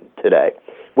standpoint today,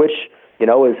 which,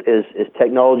 as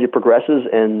technology progresses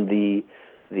and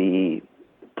the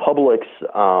public's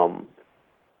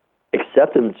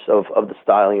acceptance of the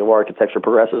styling of architecture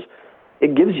progresses,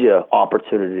 it gives you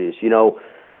opportunities.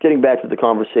 Getting back to the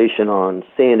conversation on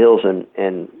Sand Hills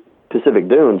and Pacific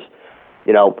Dunes,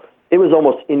 it was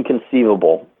almost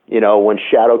inconceivable, when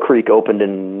Shadow Creek opened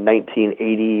in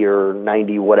 1980 or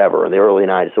 90, whatever, in the early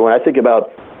 90s. So when I think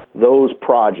about those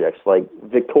projects like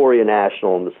Victoria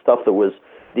National and the stuff that was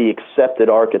the accepted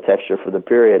architecture for the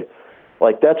period,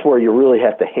 like that's where you really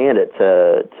have to hand it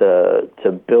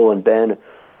to Bill and Ben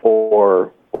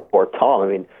or Tom. I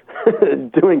mean,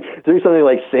 doing something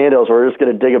like Sand Hills, where we're just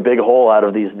going to dig a big hole out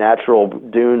of these natural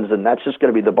dunes, and that's just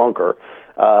going to be the bunker.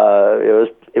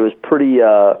 It was pretty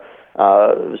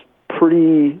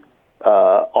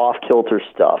off kilter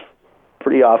stuff.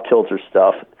 Pretty off kilter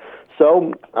stuff.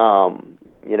 So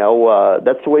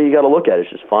that's the way you got to look at it.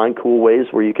 Is just find cool ways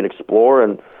where you can explore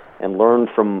and learn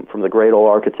from the great old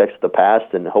architects of the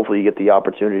past, and hopefully you get the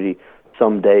opportunity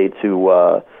someday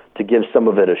to give some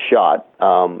of it a shot.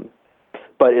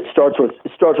 But it starts with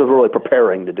really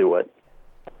preparing to do it.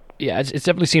 Yeah, it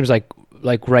definitely seems like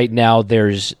right now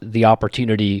there's the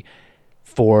opportunity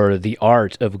for the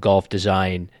art of golf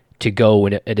design to go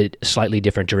in a slightly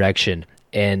different direction,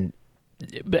 and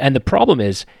the problem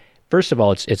is, first of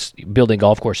all, it's building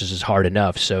golf courses is hard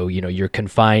enough. So you're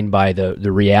confined by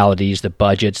the realities, the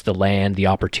budgets, the land, the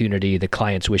opportunity, the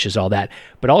client's wishes, all that.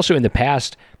 But also in the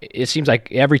past, it seems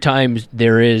like every time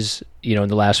there is, in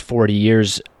the last 40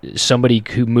 years, somebody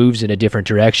who moves in a different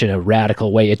direction, a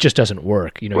radical way, it just doesn't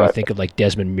work. Right. You think of like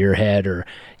Desmond Muirhead or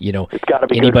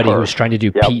anybody who's trying to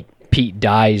do Pete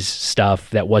Dye's stuff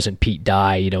that wasn't Pete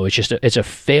Dye. It's a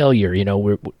failure. You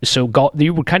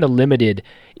were kind of limited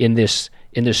in this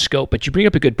scope. But you bring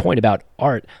up a good point about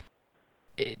art.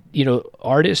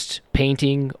 Artists,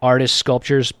 painting artists,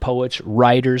 sculptors, poets,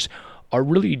 writers are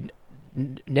really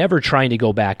never trying to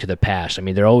go back to the past. I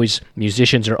mean,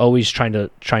 musicians are always trying to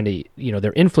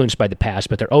they're influenced by the past,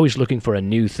 but they're always looking for a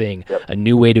new thing, a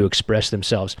new way to express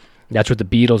themselves. That's what the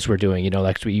Beatles were doing.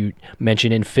 That's what you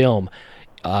mentioned in film.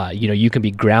 You can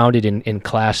be grounded in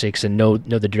classics and know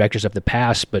the directors of the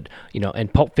past, but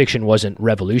and Pulp Fiction wasn't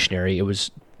revolutionary.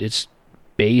 It's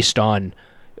based on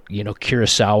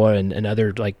Kurosawa and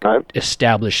other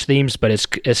established themes, but it's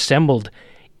assembled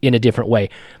in a different way.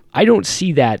 I don't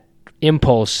see that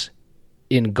impulse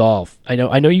in golf. I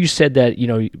know you said that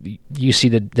you see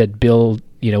that Bill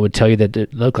would tell you that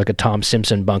it looked like a Tom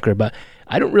Simpson bunker, but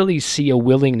I don't really see a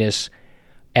willingness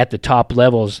at the top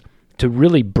levels to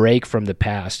really break from the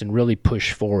past and really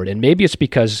push forward. And maybe it's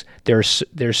because there's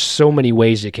so many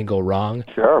ways it can go wrong.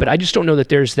 Sure. But I just don't know that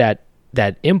there's that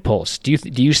impulse. Do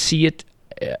you see it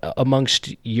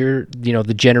amongst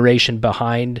the generation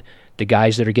behind the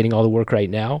guys that are getting all the work right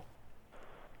now?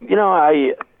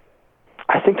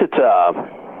 I think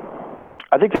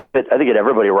that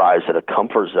everybody arrives at a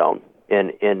comfort zone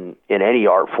in any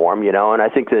art form, and I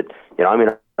think that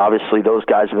obviously those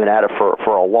guys have been at it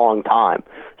for a long time.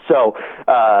 So,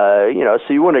 so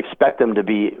you wouldn't expect them to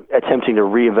be attempting to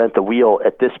reinvent the wheel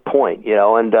at this point,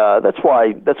 and that's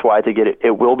why I think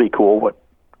it will be cool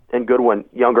and good when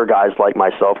younger guys like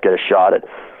myself get a shot at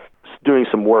doing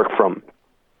some work from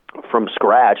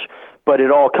scratch. But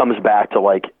it all comes back to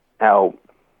how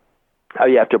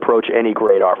you have to approach any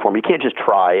great art form. You can't just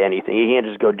try anything. You can't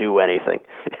just go do anything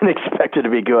and expect it to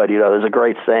be good. There's a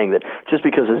great saying that just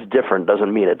because it's different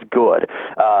doesn't mean it's good.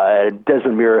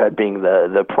 Desmond Muirhead being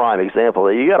the prime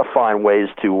example. You got to find ways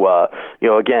to,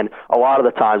 again, a lot of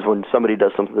the times when somebody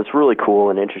does something that's really cool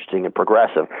and interesting and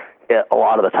progressive, a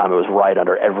lot of the time it was right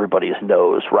under everybody's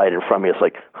nose, right in front of me. It's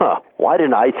like, why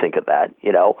didn't I think of that?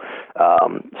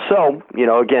 So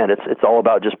again, it's all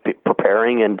about just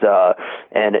preparing and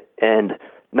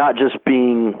not just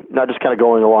kind of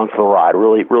going along for the ride.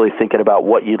 Really thinking about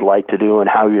what you'd like to do and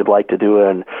how you'd like to do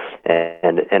it,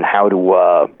 and how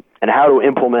to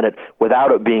implement it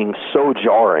without it being so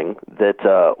jarring that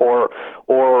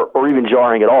or even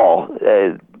jarring at all.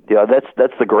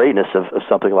 That's the greatness of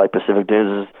something like Pacific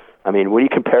Dunes. When you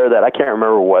compare that, I can't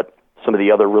remember what some of the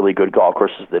other really good golf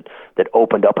courses that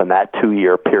opened up in that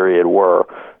 2-year period were,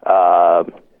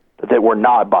 that were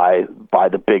not by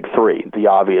the big three, the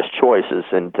obvious choices,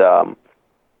 and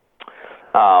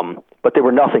but they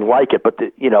were nothing like it. But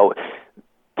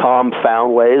Tom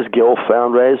found ways, Gil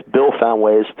found ways, Bill found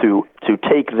ways to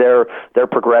take their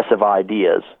progressive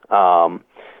ideas,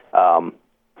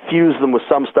 fuse them with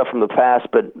some stuff from the past,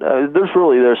 but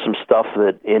there's some stuff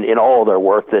that in all of their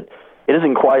work that it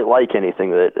isn't quite like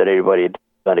anything that anybody had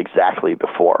done exactly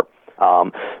before.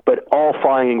 But all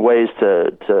finding ways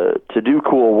to do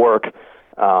cool work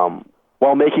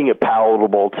while making it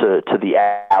palatable to the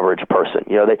average person.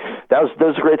 That was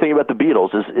the great thing about the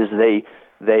Beatles is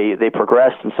they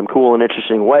progressed in some cool and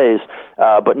interesting ways,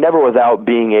 but never without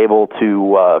being able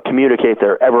to communicate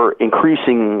their ever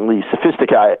increasingly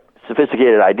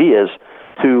sophisticated ideas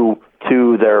to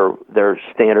their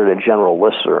standard and general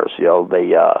listeners.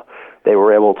 They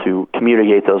were able to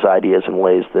communicate those ideas in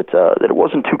ways that it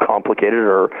wasn't too complicated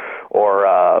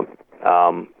or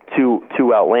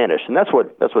too outlandish. And that's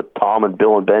what Tom and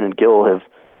Bill and Ben and Gil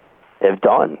have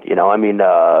done.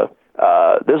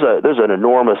 There's an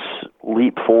enormous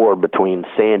leap forward between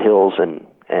Sandhills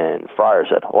and Friar's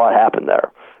Head. A lot happened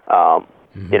there.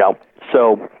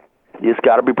 So you just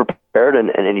got to be prepared,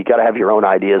 and you got to have your own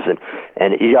ideas,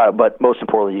 but most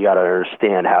importantly, you got to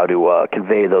understand how to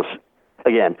convey those,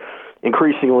 again,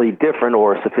 increasingly different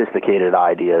or sophisticated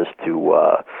ideas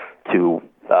to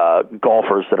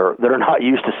golfers that are not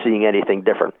used to seeing anything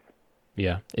different.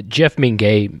 Yeah. Jeff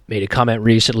Mingay made a comment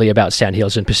recently about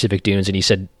Sandhills and Pacific Dunes, and he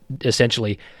said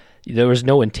essentially there was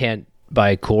no intent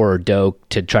by Core or Doak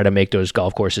to try to make those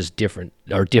golf courses different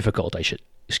or difficult.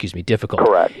 Difficult.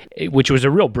 Correct. Which was a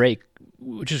real break,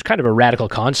 which is kind of a radical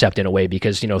concept in a way,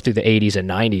 because through the 80s and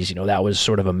 90s, that was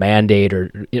sort of a mandate,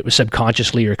 or it was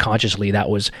subconsciously or consciously that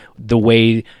was the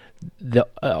way the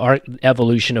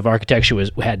evolution of architecture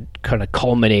had kind of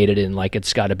culminated in, like,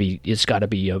 it's got to be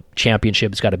a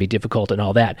championship, it's got to be difficult and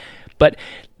all that. But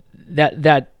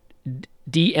that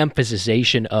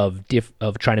de-emphasization of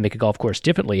trying to make a golf course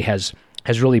differently has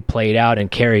really played out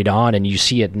and carried on, and you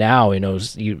see it now.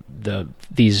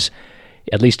 These,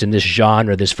 at least in this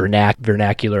genre, this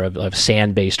vernacular of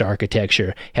sand-based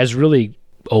architecture has really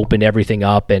opened everything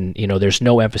up, and there's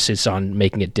no emphasis on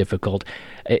making it difficult.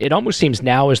 It almost seems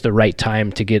now is the right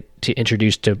time to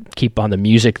keep on the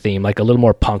music theme, like a little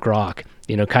more punk rock.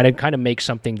 Kind of make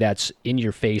something that's in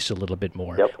your face a little bit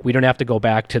more. Yep. We don't have to go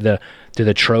back to the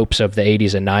tropes of the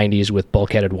 80s and 90s with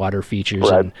bulkheaded water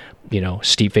features, right, and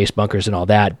steep face bunkers and all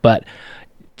that, but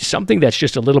something that's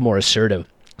just a little more assertive.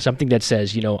 Something that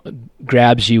says,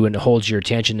 grabs you and holds your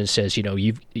attention and says,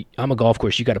 I'm a golf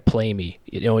course, you got to play me.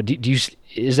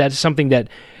 Is that something that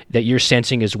you're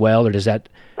sensing as well, or does that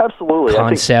absolutely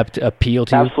concept appeal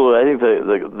to you? Absolutely. I think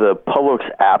the public's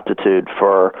aptitude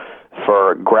for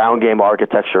ground game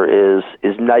architecture is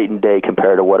night and day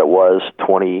compared to what it was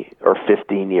 20 or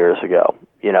 15 years ago.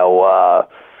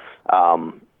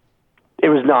 It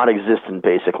was non-existent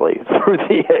basically through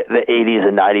the 80s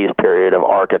and 90s period of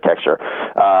architecture.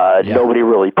 Nobody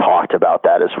really talked about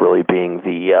that as really being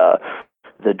the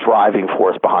driving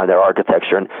force behind their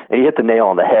architecture, and you hit the nail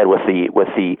on the head with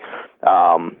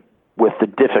the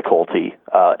difficulty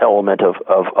element of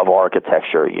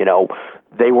architecture.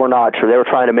 They were not sure. They were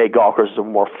trying to make golf courses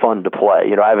more fun to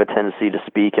play. I have a tendency to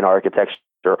speak in architecture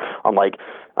on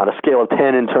a scale of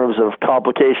 10 in terms of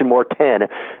complication, more 10.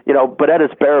 But at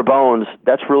its bare bones,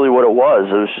 that's really what it was.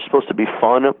 It was just supposed to be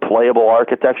fun, playable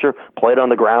architecture, play it on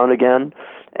the ground again,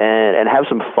 and have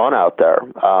some fun out there.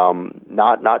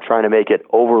 Not trying to make it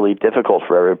overly difficult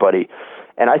for everybody.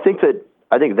 And I think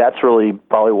that's really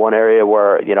probably one area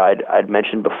where I'd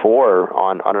mentioned before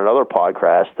on another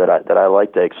podcast that I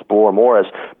like to explore more, is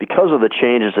because of the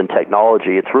changes in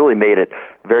technology, it's really made it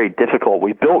very difficult.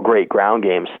 We built great ground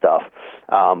game stuff,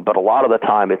 but a lot of the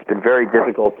time it's been very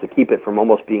difficult to keep it from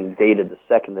almost being dated the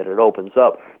second that it opens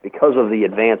up because of the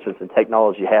advancements in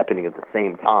technology happening at the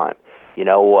same time.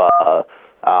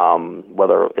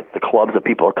 Whether it's the clubs that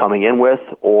people are coming in with,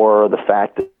 or the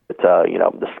fact that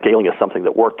the scaling is something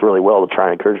that worked really well to try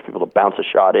and encourage people to bounce a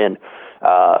shot in,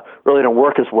 really don't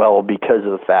work as well because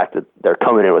of the fact that they're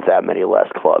coming in with that many less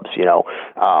clubs.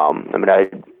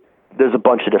 There's a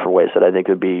bunch of different ways that I think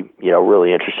would be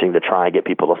really interesting to try and get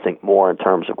people to think more in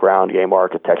terms of ground game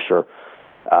architecture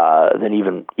than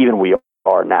even we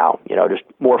are now. Just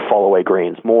more fall away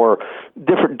greens, more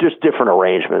different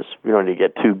arrangements. We don't need to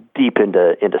get too deep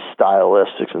into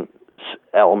stylistics and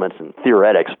elements and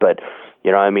theoretics, but a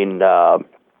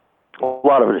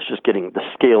lot of it is just getting the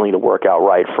scaling to work out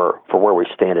right for where we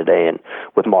stand today and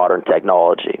with modern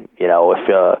technology.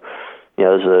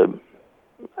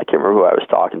 I can't remember who I was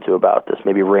talking to about this,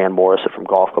 maybe Rand Morrison from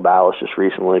Golf Club Alice just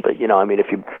recently, but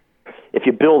if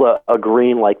you build a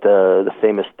green like the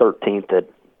famous 13th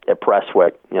at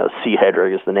Prestwick, C.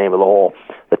 Hedrick is the name of the hole.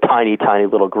 The tiny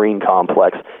little green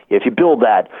complex. If you build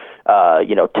that,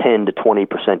 10 to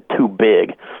 20% too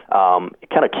big, it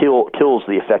kind of kills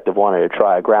the effect of wanting to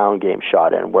try a ground game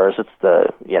shot in. Whereas it's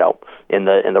in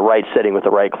the right setting with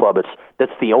the right club,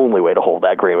 that's the only way to hold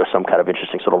that green with some kind of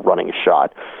interesting sort of running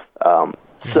shot.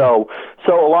 So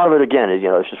a lot of it again is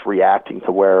just reacting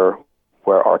to where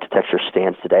architecture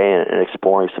stands today and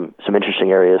exploring some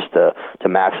interesting areas to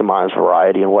maximize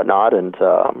variety and whatnot. And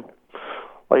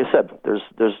like I said,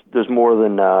 there's more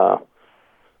than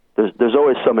there's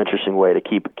always some interesting way to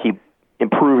keep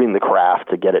improving the craft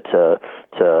to get it to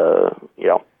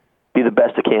be the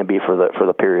best it can be for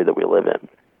the period that we live in.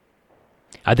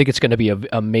 I think it's going to be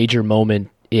a major moment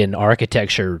in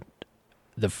architecture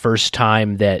the first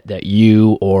time that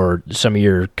you or some of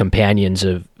your companions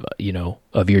of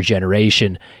your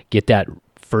generation get that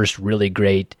first really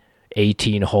great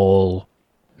 18-hole,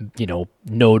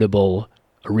 notable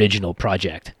original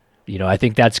project. I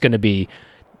think that's going to be,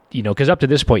 because up to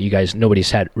this point, you guys,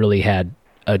 nobody's really had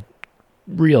a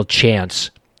real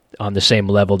chance on the same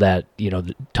level that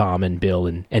Tom and Bill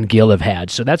and Gil have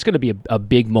had. So that's going to be a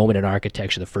big moment in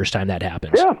architecture the first time that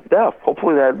happens. Yeah.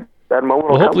 Hopefully that moment.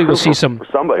 Well, hopefully we'll see some for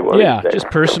somebody. Yeah, just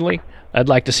personally, I'd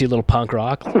like to see a little punk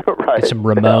rock, right. Get some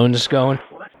Ramones going.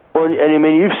 Well, and I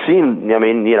mean, you've seen.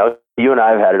 You and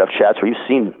I have had enough chats where you've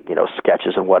seen,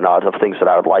 sketches and whatnot of things that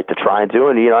I would like to try and do.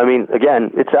 And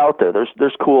again, it's out there.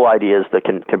 There's cool ideas that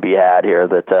can be had here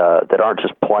that aren't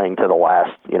just playing to the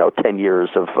last 10 years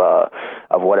of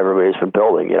what everybody's been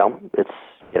building. It's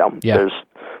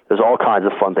there's all kinds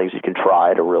of fun things you can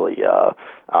try to really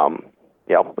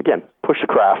again push the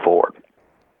craft forward.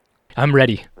 I'm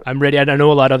ready. I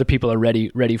know a lot of other people are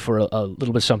ready for a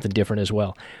little bit something different as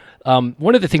well.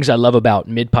 One of the things I love about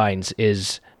Mid Pines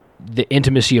is the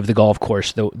intimacy of the golf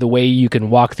course, the way you can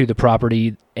walk through the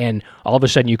property and all of a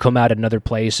sudden you come out at another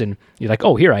place and you're like,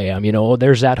 oh, here I am,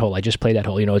 there's that hole. I just played that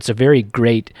hole. It's a very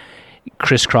great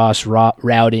crisscross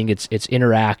routing. It's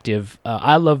interactive.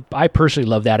 I personally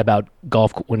love that about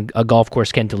golf, when a golf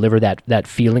course can deliver that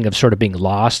feeling of sort of being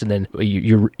lost and then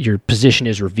your position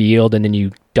is revealed and then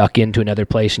you duck into another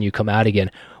place and you come out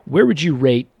again. Where would you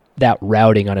rate that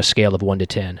routing on a scale of 1 to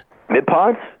 10? Mid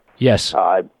Pines? Yes.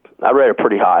 I rate it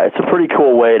pretty high. It's a pretty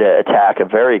cool way to attack a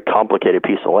very complicated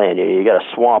piece of land. You got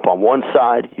a swamp on one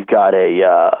side, you've got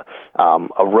a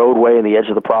roadway in the edge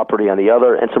of the property on the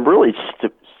other, and some really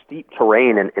steep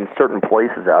terrain in certain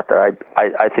places out there.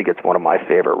 I think it's one of my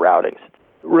favorite routings.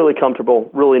 Really comfortable,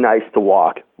 really nice to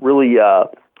walk, really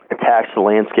attacks the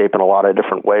landscape in a lot of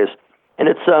different ways, and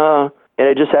it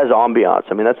just has ambiance.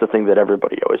 I mean, that's the thing that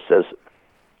everybody always says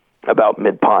about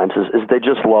Mid Pines is they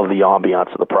just love the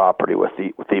ambiance of the property with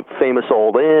the famous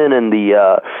old inn and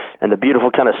the beautiful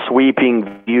kind of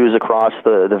sweeping views across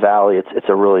the valley. It's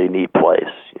a really neat place,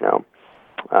 So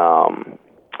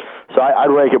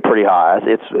I'd rank it pretty high.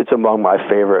 It's among my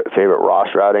favorite Ross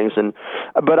routings,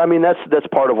 but I mean that's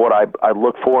part of what I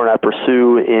look for and I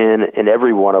pursue in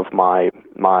every one of my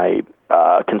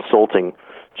consulting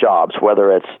jobs,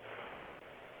 whether it's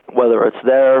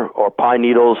there or Pine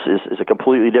Needles is a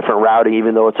completely different routing,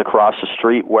 even though it's across the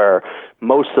street, where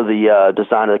most of the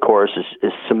design of the course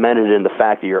is cemented in the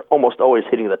fact that you're almost always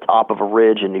hitting the top of a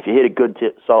ridge, and if you hit a good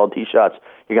solid tee shots,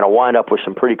 you're going to wind up with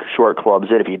some pretty short clubs.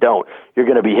 And if you don't, you're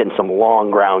going to be hitting some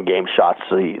long ground game shots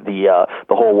the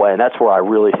whole way, and that's where I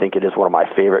really think it is one of my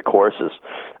favorite courses.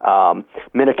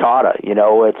 Minnetonka,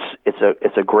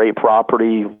 it's a great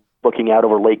property, looking out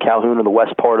over Lake Calhoun in the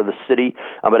west part of the city.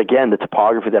 But again, the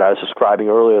topography that I was describing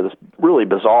earlier, this really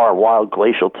bizarre, wild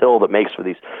glacial till that makes for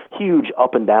these huge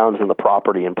up and downs in the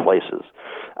property in places.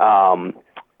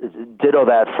 Ditto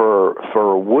that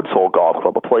for Woods Hole Golf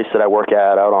Club, a place that I work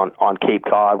at out on Cape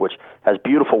Cod, which has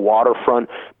beautiful waterfront,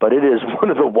 but it is one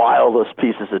of the wildest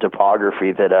pieces of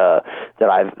topography that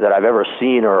I've ever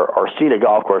seen or seen a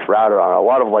golf course routed on. A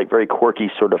lot of like very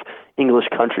quirky sort of English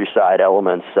countryside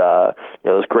elements.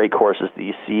 Those great courses that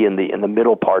you see in the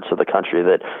middle parts of the country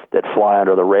that fly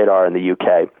under the radar in the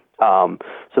UK.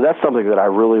 So that's something that I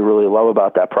really, really love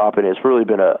about that property. It's really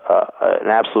been an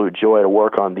absolute joy to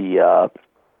work on the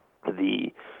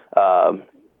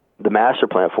master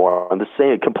plan for. On the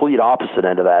same complete opposite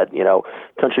end of that,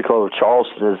 Country Club of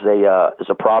Charleston is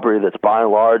a property that's by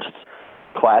and large it's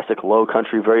classic low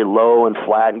country, very low and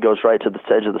flat, and goes right to the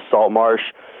edge of the salt marsh.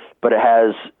 But it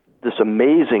has this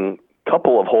amazing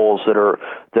couple of holes that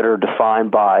are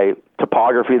defined by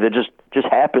topography that just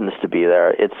happens to be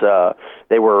there.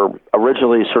 They were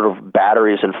originally sort of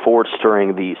batteries and forts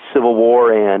during the Civil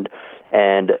War and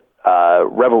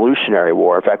Revolutionary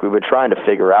War. In fact, we've been trying to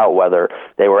figure out whether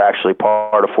they were actually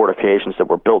part of fortifications that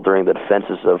were built during the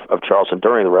defenses of Charleston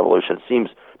during the Revolution. It seems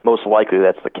most likely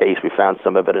that's the case. We found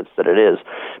some evidence that it is.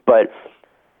 But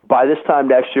by this time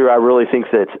next year, I really think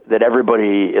that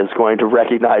everybody is going to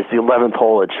recognize the 11th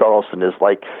hole at Charleston is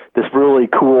like this really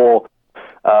cool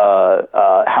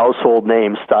household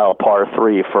name style par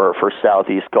 3 for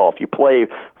Southeast golf. You play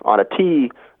on a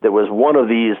tee that was one of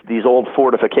these old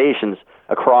fortifications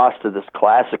across to this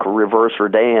classic reverse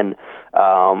Redan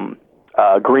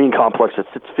green complex that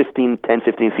sits 10,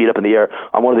 15 feet up in the air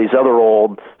on one of these other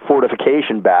old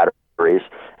fortification batteries,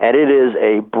 and it is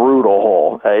a brutal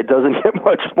hole. It doesn't get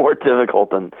much more difficult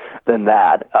than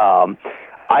that.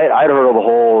 I'd heard of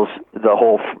the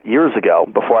hole years ago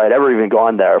before I'd ever even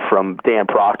gone there from Dan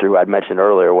Proctor, who I'd mentioned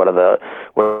earlier, one of the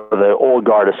old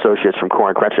guard associates from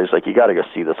Corin Crenshaw. He's like, you got to go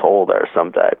see this hole there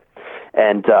someday.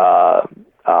 And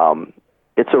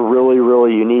it's a really,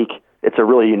 really unique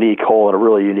hole and a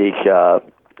really unique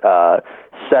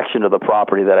section of the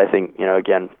property that I think,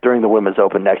 again, during the Women's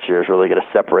Open next year is really going to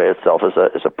separate itself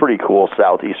as a pretty cool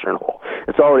southeastern hole.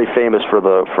 It's already famous for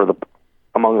the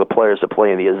among the players that play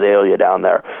in the Azalea down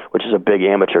there, which is a big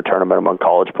amateur tournament among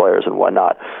college players and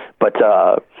whatnot. But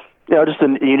just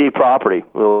a unique property,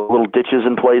 little ditches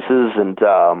in places, and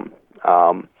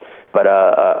but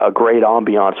a great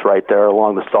ambiance right there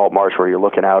along the Salt Marsh where you're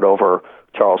looking out over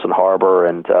Charleston Harbor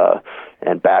and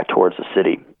back towards the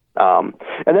city. And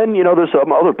then there's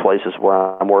some other places where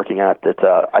I'm working at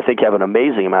that I think have an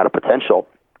amazing amount of potential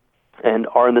and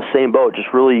are in the same boat,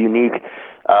 just really unique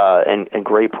and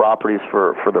great properties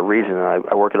for the region.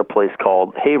 I work at a place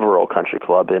called Haverhill Country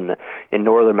Club in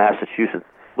northern Massachusetts,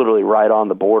 literally right on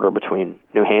the border between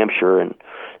New Hampshire and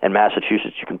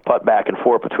Massachusetts. You can putt back and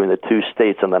forth between the two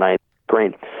states on the ninth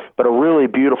green. But a really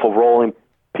beautiful rolling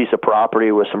piece of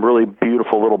property with some really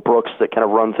beautiful little brooks that kind of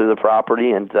run through the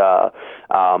property, and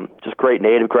just great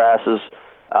native grasses.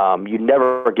 You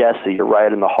never guess that you're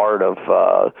right in the heart of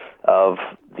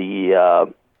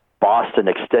the Boston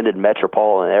extended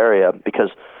metropolitan area, because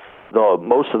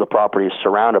most of the property is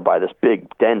surrounded by this big,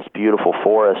 dense, beautiful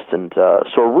forest, and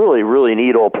so a really, really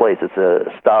neat old place. It's a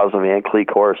Styles of Van Cleet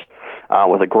course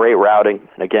with a great routing,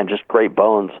 and again, just great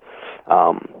bones.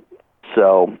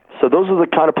 So those are the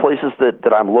kind of places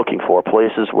that I'm looking for,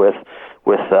 places with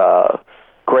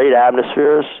great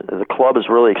atmospheres. The club is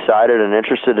really excited and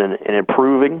interested in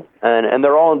improving, and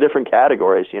they're all in different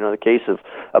categories. In the case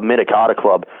of Minnetonka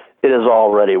Club, it is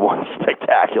already one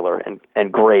spectacular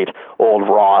and great old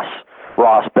Ross,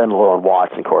 Bendelow, and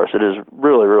Watson course. It is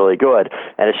really, really good,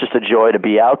 and it's just a joy to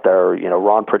be out there.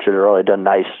 Ron Pritchard had already done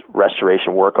nice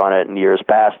restoration work on it in years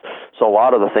past, so a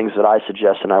lot of the things that I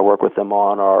suggest and I work with them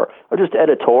on are just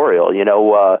editorial.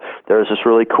 There's this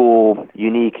really cool,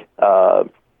 unique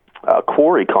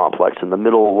quarry complex in the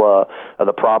middle of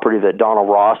the property that Donald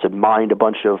Ross had mined a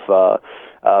bunch of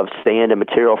sand and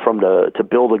material from to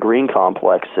build a green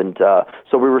complex, and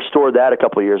so we restored that a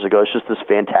couple of years ago. It's just this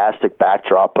fantastic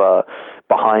backdrop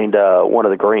behind one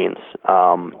of the greens.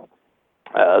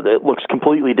 It looks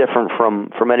completely different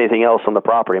from anything else on the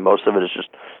property. Most of it is just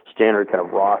standard kind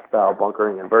of Ross style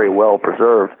bunkering and very well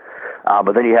preserved.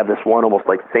 But then you have this one almost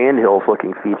like Sandhills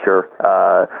looking feature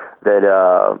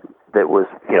that was,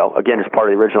 again, just part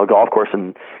of the original golf course,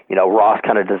 and, Ross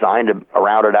kind of designed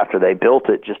around it after they built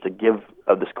it just to give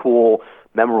this cool,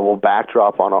 memorable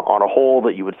backdrop on a hole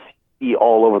that you would see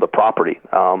all over the property.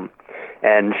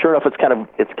 And sure enough, it's kind of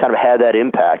had that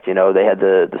impact. They had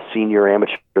the senior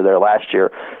amateur there last year,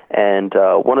 and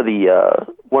one of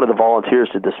the volunteers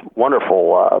did this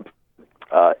wonderful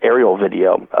aerial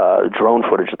video, drone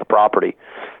footage of the property,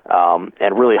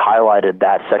 and really highlighted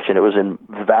that section. It was in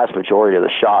the vast majority of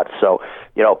the shots. So,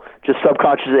 just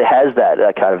subconsciously it has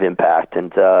that kind of impact.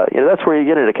 And, that's where you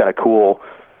get into kind of cool,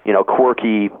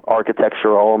 quirky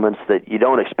architectural elements that you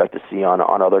don't expect to see on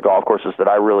other golf courses that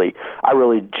I really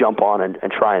jump on and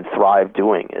try and thrive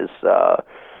doing is,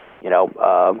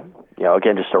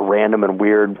 again, just a random and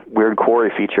weird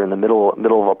quarry feature in the middle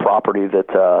of a property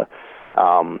that,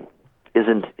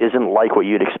 isn't like what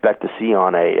you'd expect to see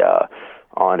on a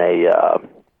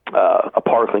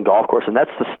Parkland golf course, and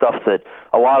that's the stuff that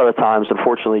a lot of the times,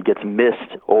 unfortunately, gets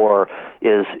missed or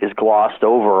is glossed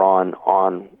over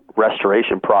on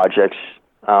restoration projects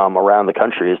around the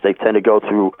country. As they tend to go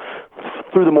through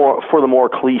the more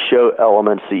cliche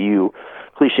elements you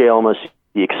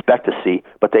expect to see,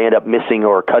 but they end up missing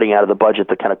or cutting out of the budget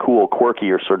the kind of cool,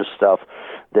 quirkier sort of stuff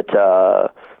that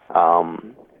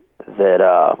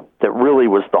really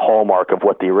was the hallmark of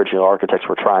what the original architects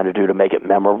were trying to do to make it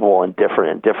memorable and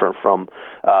different from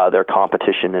their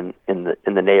competition in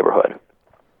the neighborhood.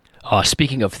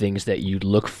 Speaking of things that you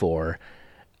look for,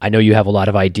 I know you have a lot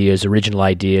of ideas, original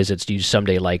ideas that you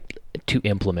someday like to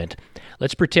implement.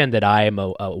 Let's pretend that I am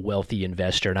a wealthy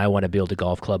investor and I want to build a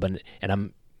golf club, and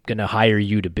I'm going to hire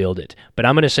you to build it. But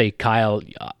I'm going to say, Kyle,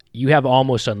 you have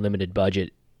almost unlimited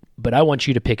budget, but I want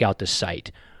you to pick out the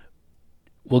site.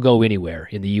 We'll go anywhere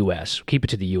in the U.S. Keep it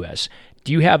to the U.S.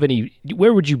 Do you have any?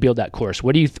 Where would you build that course?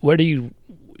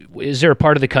 Is there a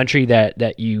part of the country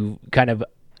that you kind of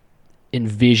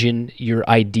envision your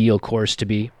ideal course to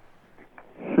be?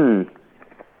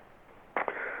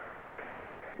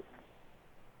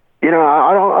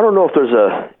 I don't know if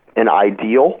there's an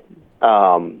ideal.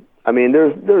 I mean,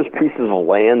 there's pieces of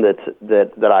land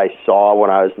that I saw when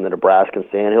I was in the Nebraska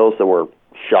Sandhills that were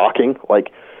shocking.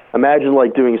 Like, imagine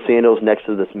doing sandhills next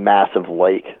to this massive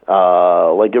lake.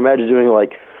 Imagine doing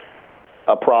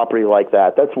a property like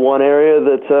that. That's one area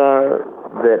that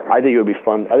I think it would be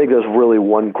fun. I think there's really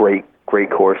one great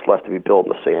course left to be built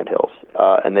in the Sandhills,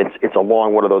 and it's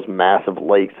along one of those massive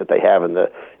lakes that they have in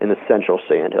the central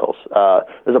Sandhills.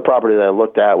 There's a property that I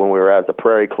looked at when we were at the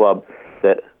Prairie Club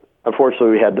that,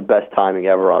 unfortunately, we had the best timing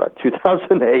ever on it,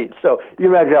 2008. So you can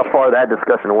imagine how far that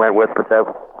discussion went with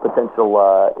potential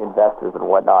investors and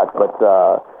whatnot. But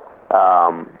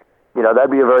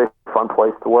that'd be a very fun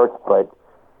place to work. But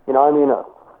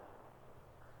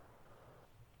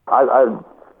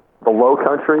the Low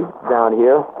Country down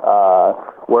here,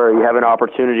 where you have an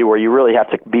opportunity where you really have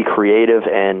to be creative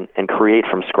and create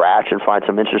from scratch and find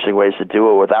some interesting ways to do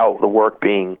it without the work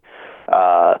being,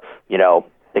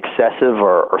 excessive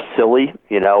or silly,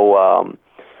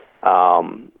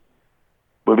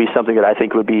 would be something that I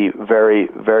think would be very,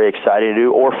 very exciting to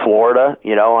do. Or Florida,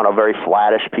 on a very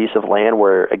flattish piece of land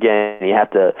where, again, you have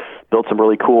to build some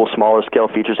really cool, smaller scale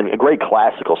features and great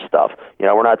classical stuff.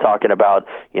 We're not talking about,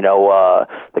 the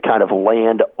kind of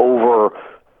land over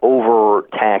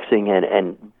taxing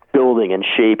and building and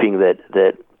shaping that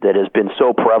has been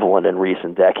so prevalent in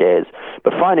recent decades.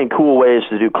 But finding cool ways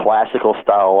to do classical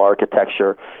style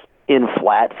architecture in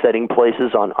flat setting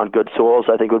places on good soils,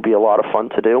 I think would be a lot of fun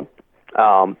to do.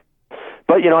 But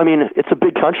it's a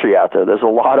big country out there. There's a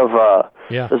lot of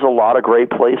great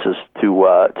places to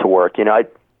work.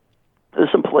 There's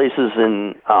some places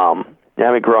in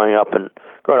growing up in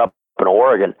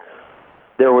Oregon,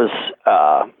 there's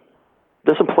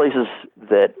some places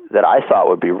that I thought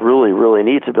would be really, really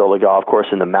neat to build a golf course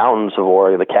in the mountains of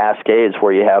Oregon, the Cascades,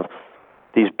 where you have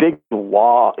these big,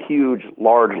 huge,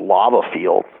 large lava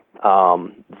fields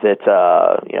that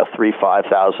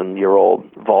 5,000-year-old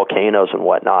volcanoes and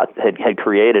whatnot had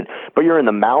created. But you're in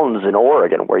the mountains in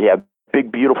Oregon, where you have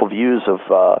big, beautiful views of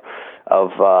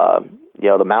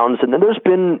the mountains. And then there's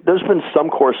been some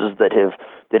courses that have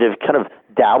kind of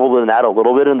dabbled in that a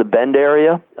little bit in the Bend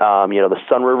area, the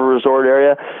Sun River Resort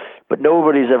area. But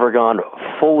nobody's ever gone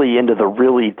fully into the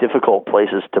really difficult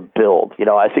places to build.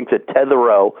 I think that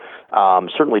Tetherow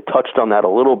certainly touched on that a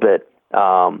little bit,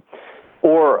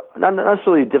 or not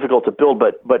necessarily difficult to build,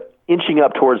 but inching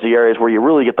up towards the areas where you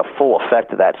really get the full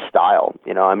effect of that style.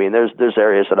 There's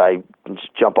areas that I can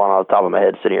just jump on the top of my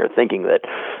head sitting here thinking that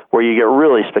where you get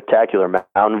really spectacular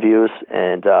mountain views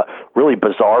and really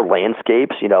bizarre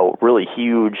landscapes, really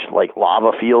huge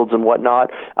lava fields and whatnot.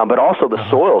 But also the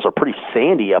soils are pretty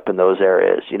sandy up in those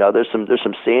areas. There's some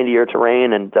sandier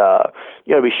terrain and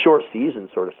it'll be short season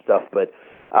sort of stuff. But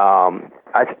I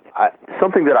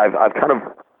something that I've kind of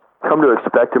come to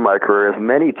expect in my career is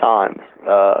many times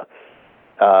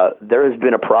there has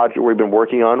been a project we've been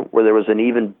working on where there was an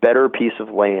even better piece of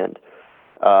land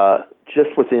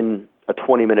just within a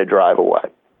 20-minute drive away,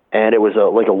 and it was a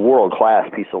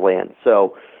world-class piece of land.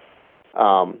 So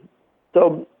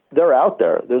they're out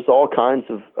there. There's all kinds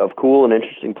of cool and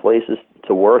interesting places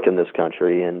to work in this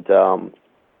country, and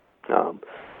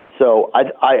so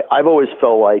I've always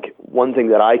felt like one thing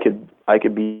that I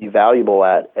could be valuable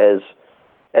at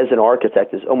as an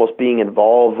architect is almost being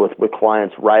involved with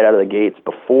clients right out of the gates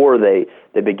before they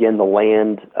begin the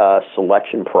land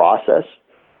selection process,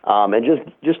 and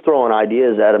just throwing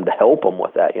ideas at them to help them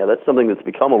with that. That's something that's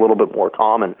become a little bit more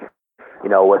common.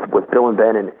 With Bill and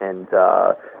Ben and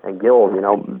Gil,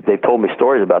 they've told me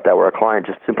stories about that where a client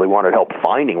just simply wanted help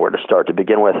finding where to start to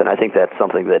begin with, and I think that's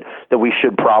something that we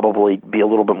should probably be a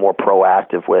little bit more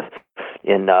proactive with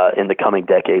in the coming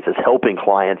decades, is helping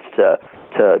clients to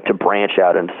branch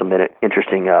out into some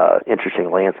interesting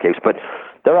landscapes. But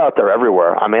they're out there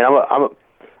everywhere. I mean, I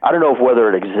don't know whether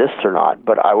it exists or not,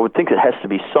 but I would think it has to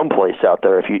be someplace out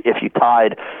there. If you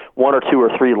tied one or two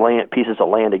or three pieces of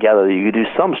land together, you could do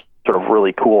some sort of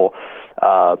really cool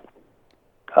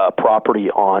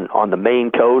property on the Maine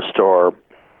coast or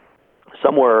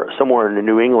somewhere in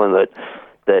New England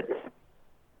that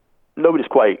nobody's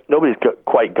quite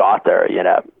got there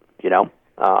yet.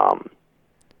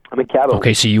 I'm in Cabot.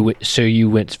 Okay, so you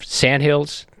went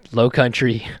Sandhills, Low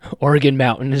Country, Oregon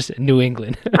Mountains, New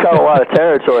England. You've got a lot of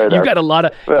territory there. You've got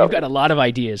a lot of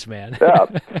ideas, man. Yeah,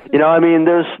 I mean,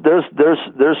 there's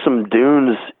some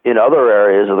dunes in other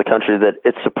areas of the country that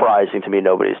it's surprising to me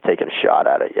nobody's taken a shot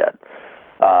at it yet.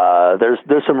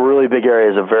 There's some really big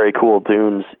areas of very cool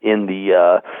dunes in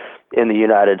the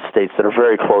United States that are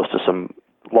very close to some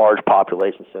large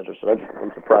population centers. So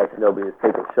I'm surprised nobody's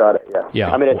taken a shot at it yet.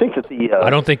 Yeah, I mean, I think that I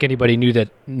don't think anybody knew that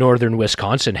northern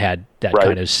Wisconsin had that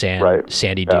kind of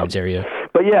sandy dunes area.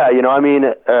 But yeah, I mean,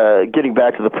 getting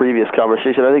back to the previous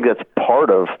conversation, I think that's part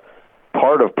of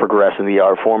progressing the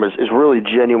art form is really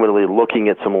genuinely looking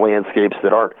at some landscapes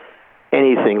that aren't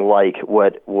anything like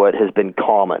what has been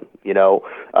common.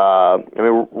 I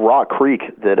mean, Rock Creek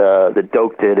that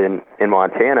Doak did in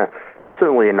Montana,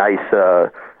 certainly a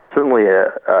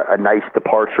nice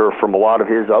departure from a lot of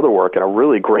his other work, and a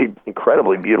really great,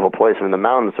 incredibly beautiful place. I mean, the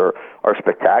mountains are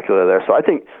spectacular there. So I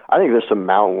think there's some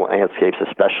mountain landscapes,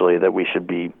 especially, that we should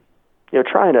be,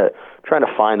 trying to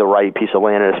find the right piece of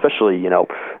land, and especially,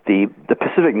 the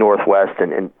Pacific Northwest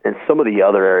and some of the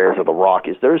other areas of the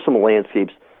Rockies. There's some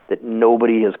landscapes that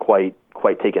nobody has quite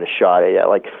taken a shot at yet.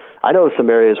 Like, I know some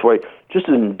areas where, just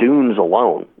in dunes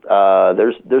alone,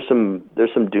 there's some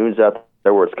dunes out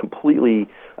there where it's completely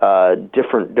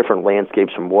different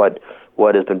landscapes from what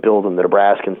has been built in the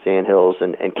Nebraskan Sandhills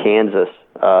and Kansas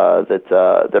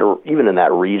that are even in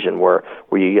that region where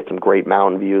you get some great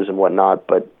mountain views and whatnot.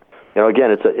 But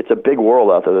again, it's a big world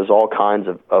out there. There's all kinds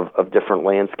of different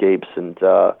landscapes, and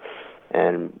while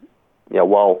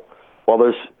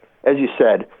there's, as you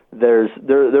said, there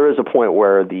is a point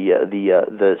where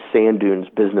the sand dunes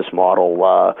business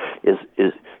model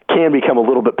can become a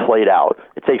little bit played out.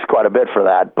 It takes quite a bit for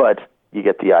that, but you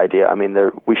get the idea. I mean,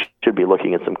 we should be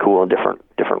looking at some cool and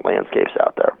different landscapes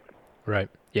out there. Right.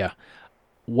 Yeah.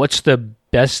 What's the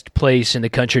best place in the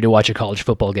country to watch a college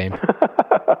football game?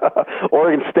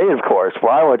 Oregon State, of course,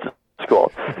 where I went to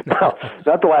school. No,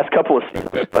 not the last couple of seasons,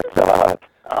 but I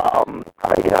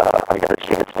got a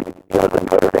chance to go to the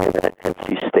Notre Dame and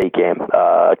NC State game.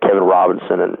 Kevin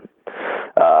Robinson and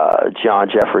John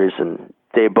Jeffries and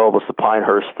Dave Bobus, the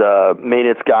Pinehurst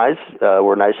maintenance guys,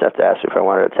 were nice enough to ask me if I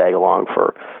wanted to tag along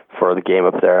for the game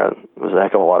up there. It was a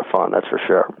heck of a lot of fun, that's for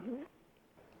sure.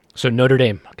 So Notre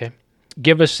Dame, okay.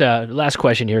 Give us, last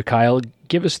question here, Kyle.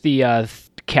 Give us the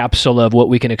capsule of what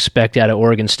we can expect out of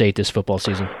Oregon State this football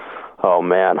season. Oh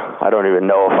man, I don't even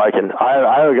know if I can.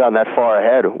 I haven't gotten that far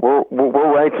ahead.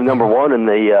 We're ranked number one in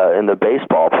the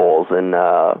baseball polls and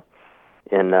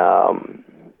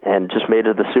just made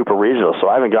it to the Super Regional. So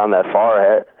I haven't gotten that far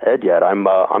ahead yet. I'm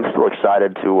still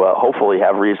excited to hopefully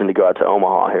have reason to go out to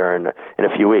Omaha here in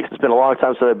a few weeks. It's been a long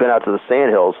time since I've been out to the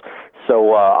Sandhills,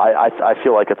 so I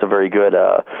feel like it's a very good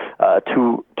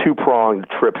two-pronged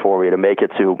trip for me to make it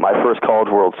to my first College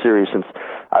World Series since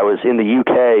I was in the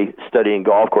UK studying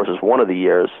golf courses one of the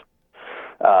years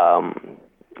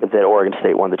that Oregon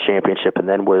State won the championship, and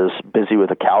then was busy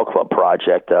with a Cal Club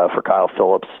project for Kyle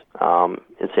Phillips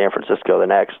in San Francisco the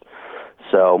next.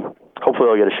 So hopefully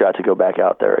I'll get a shot to go back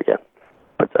out there again.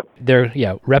 But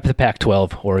rep the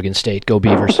Pac-12, Oregon State. Go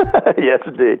Beavers. Yes,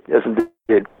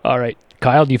 indeed. All right.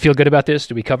 Kyle, do you feel good about this?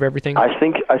 Did we cover everything? I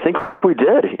think we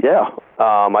did. Yeah.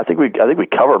 I think we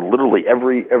covered literally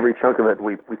every chunk of it.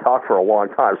 We talked for a long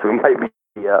time, so we might be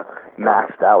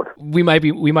maxed out. We might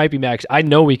be maxed. I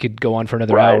know we could go on for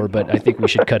another hour, but I think we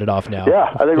should cut it off now.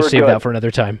 Yeah, I think we'll save that for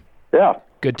another time. Yeah.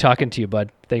 Good talking to you,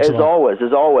 bud. Thanks a lot.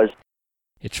 As always.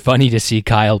 It's funny to see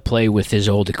Kyle play with his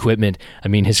old equipment. I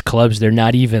mean, his clubs, they're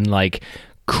not even like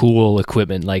cool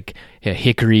equipment like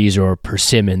Hickories or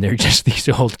Persimmon. They're just these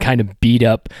old kind of beat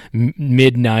up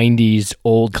mid-90s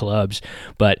old clubs.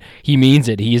 But he means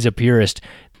it. He is a purist.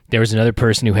 There was another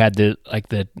person who had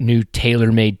the new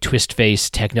tailor-made twist face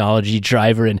technology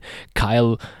driver, and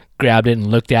Kyle grabbed it and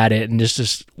looked at it, and just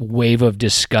this wave of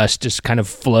disgust just kind of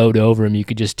flowed over him. You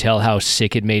could just tell how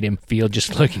sick it made him feel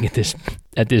just looking at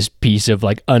this piece of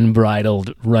like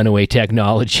unbridled runaway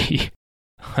technology.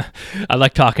 I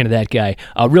like talking to that guy.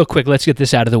 Real quick, let's get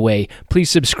this out of the way.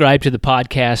 Please subscribe to the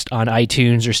podcast on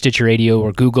iTunes or Stitcher Radio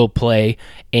or Google Play.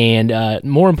 And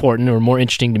more important, or more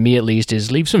interesting to me at least,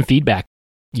 is leave some feedback.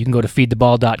 You can go to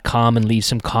feedtheball.com and leave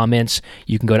some comments.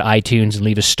 You can go to iTunes and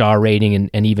leave a star rating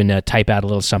and even type out a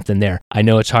little something there. I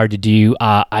know it's hard to do.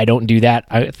 I don't do that.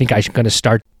 I think I'm going to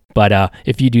start. But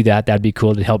if you do that, that'd be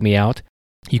cool to help me out.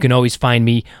 You can always find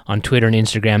me on Twitter and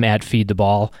Instagram at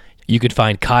feedtheball. You could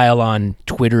find Kyle on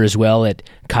Twitter as well at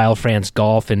Kyle France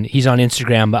Golf, and he's on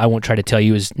Instagram, but I won't try to tell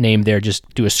you his name there. Just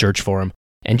do a search for him.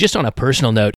 And just on a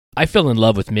personal note, I fell in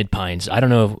love with Mid Pines. I don't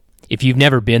know if you've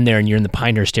never been there and you're in the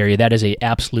Pinehurst area, that is a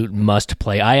absolute must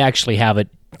play. I actually have it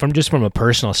from a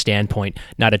personal standpoint,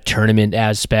 not a tournament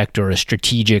aspect or a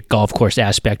strategic golf course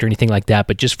aspect or anything like that,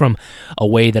 but just from a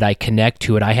way that I connect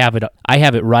to it. I have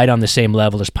it right on the same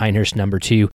level as Pinehurst number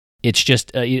 2. It's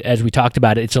just, as we talked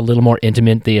about, it's a little more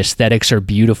intimate. The aesthetics are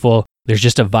beautiful. There's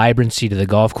just a vibrancy to the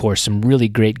golf course, some really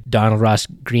great Donald Ross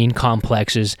green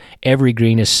complexes. Every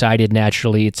green is sited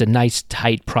naturally. It's a nice,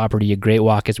 tight property, a great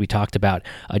walk, as we talked about.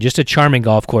 Just a charming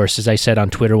golf course. As I said on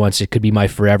Twitter once, it could be my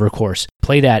forever course.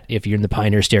 Play that if you're in the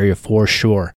Pinehurst area for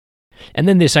sure. And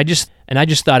then this, I just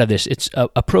thought of this. It's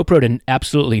a pro to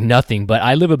absolutely nothing, but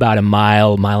I live about a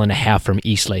mile and a half from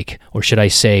Eastlake, or should I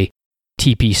say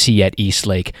TPC at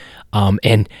Eastlake.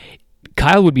 And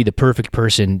Kyle would be the perfect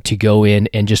person to go in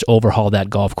and just overhaul that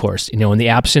golf course. In the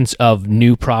absence of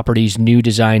new properties, new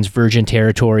designs, virgin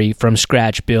territory, from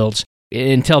scratch builds,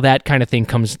 until that kind of thing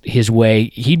comes his way,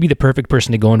 he'd be the perfect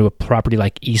person to go into a property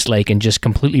like Eastlake and just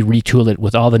completely retool it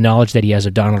with all the knowledge that he has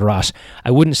of Donald Ross.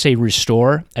 I wouldn't say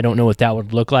restore. I don't know what that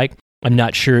would look like. I'm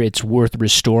not sure it's worth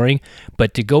restoring,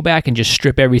 but to go back and just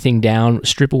strip everything down,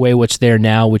 strip away what's there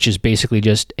now, which is basically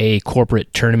just a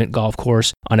corporate tournament golf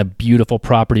course on a beautiful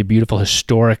property, beautiful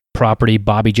historic property,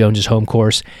 Bobby Jones's home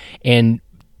course, and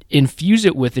infuse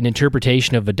it with an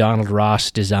interpretation of a Donald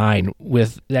Ross design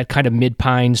with that kind of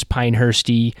mid-pines,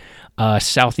 Pinehursty,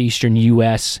 southeastern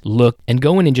U.S. look, and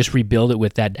go in and just rebuild it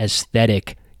with that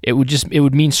aesthetic. It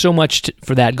would mean so much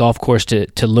for that golf course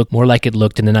to look more like it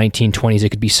looked in the 1920s. It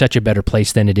could be such a better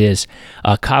place than it is.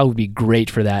 Kyle would be great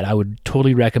for that. I would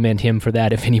totally recommend him for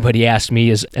that if anybody asked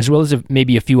me, as well as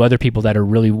maybe a few other people that are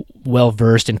really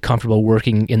well-versed and comfortable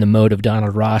working in the mode of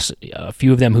Donald Ross, a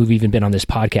few of them who've even been on this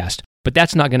podcast. But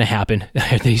that's not going to happen.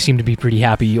 They seem to be pretty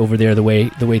happy over there the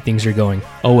way things are going.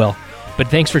 Oh well. But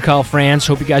thanks for Kyle Franz.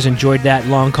 Hope you guys enjoyed that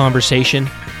long conversation.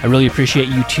 I really appreciate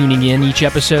you tuning in each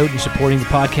episode and supporting the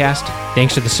podcast.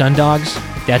 Thanks to the Sundogs.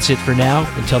 That's it for now.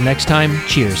 Until next time,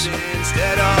 cheers.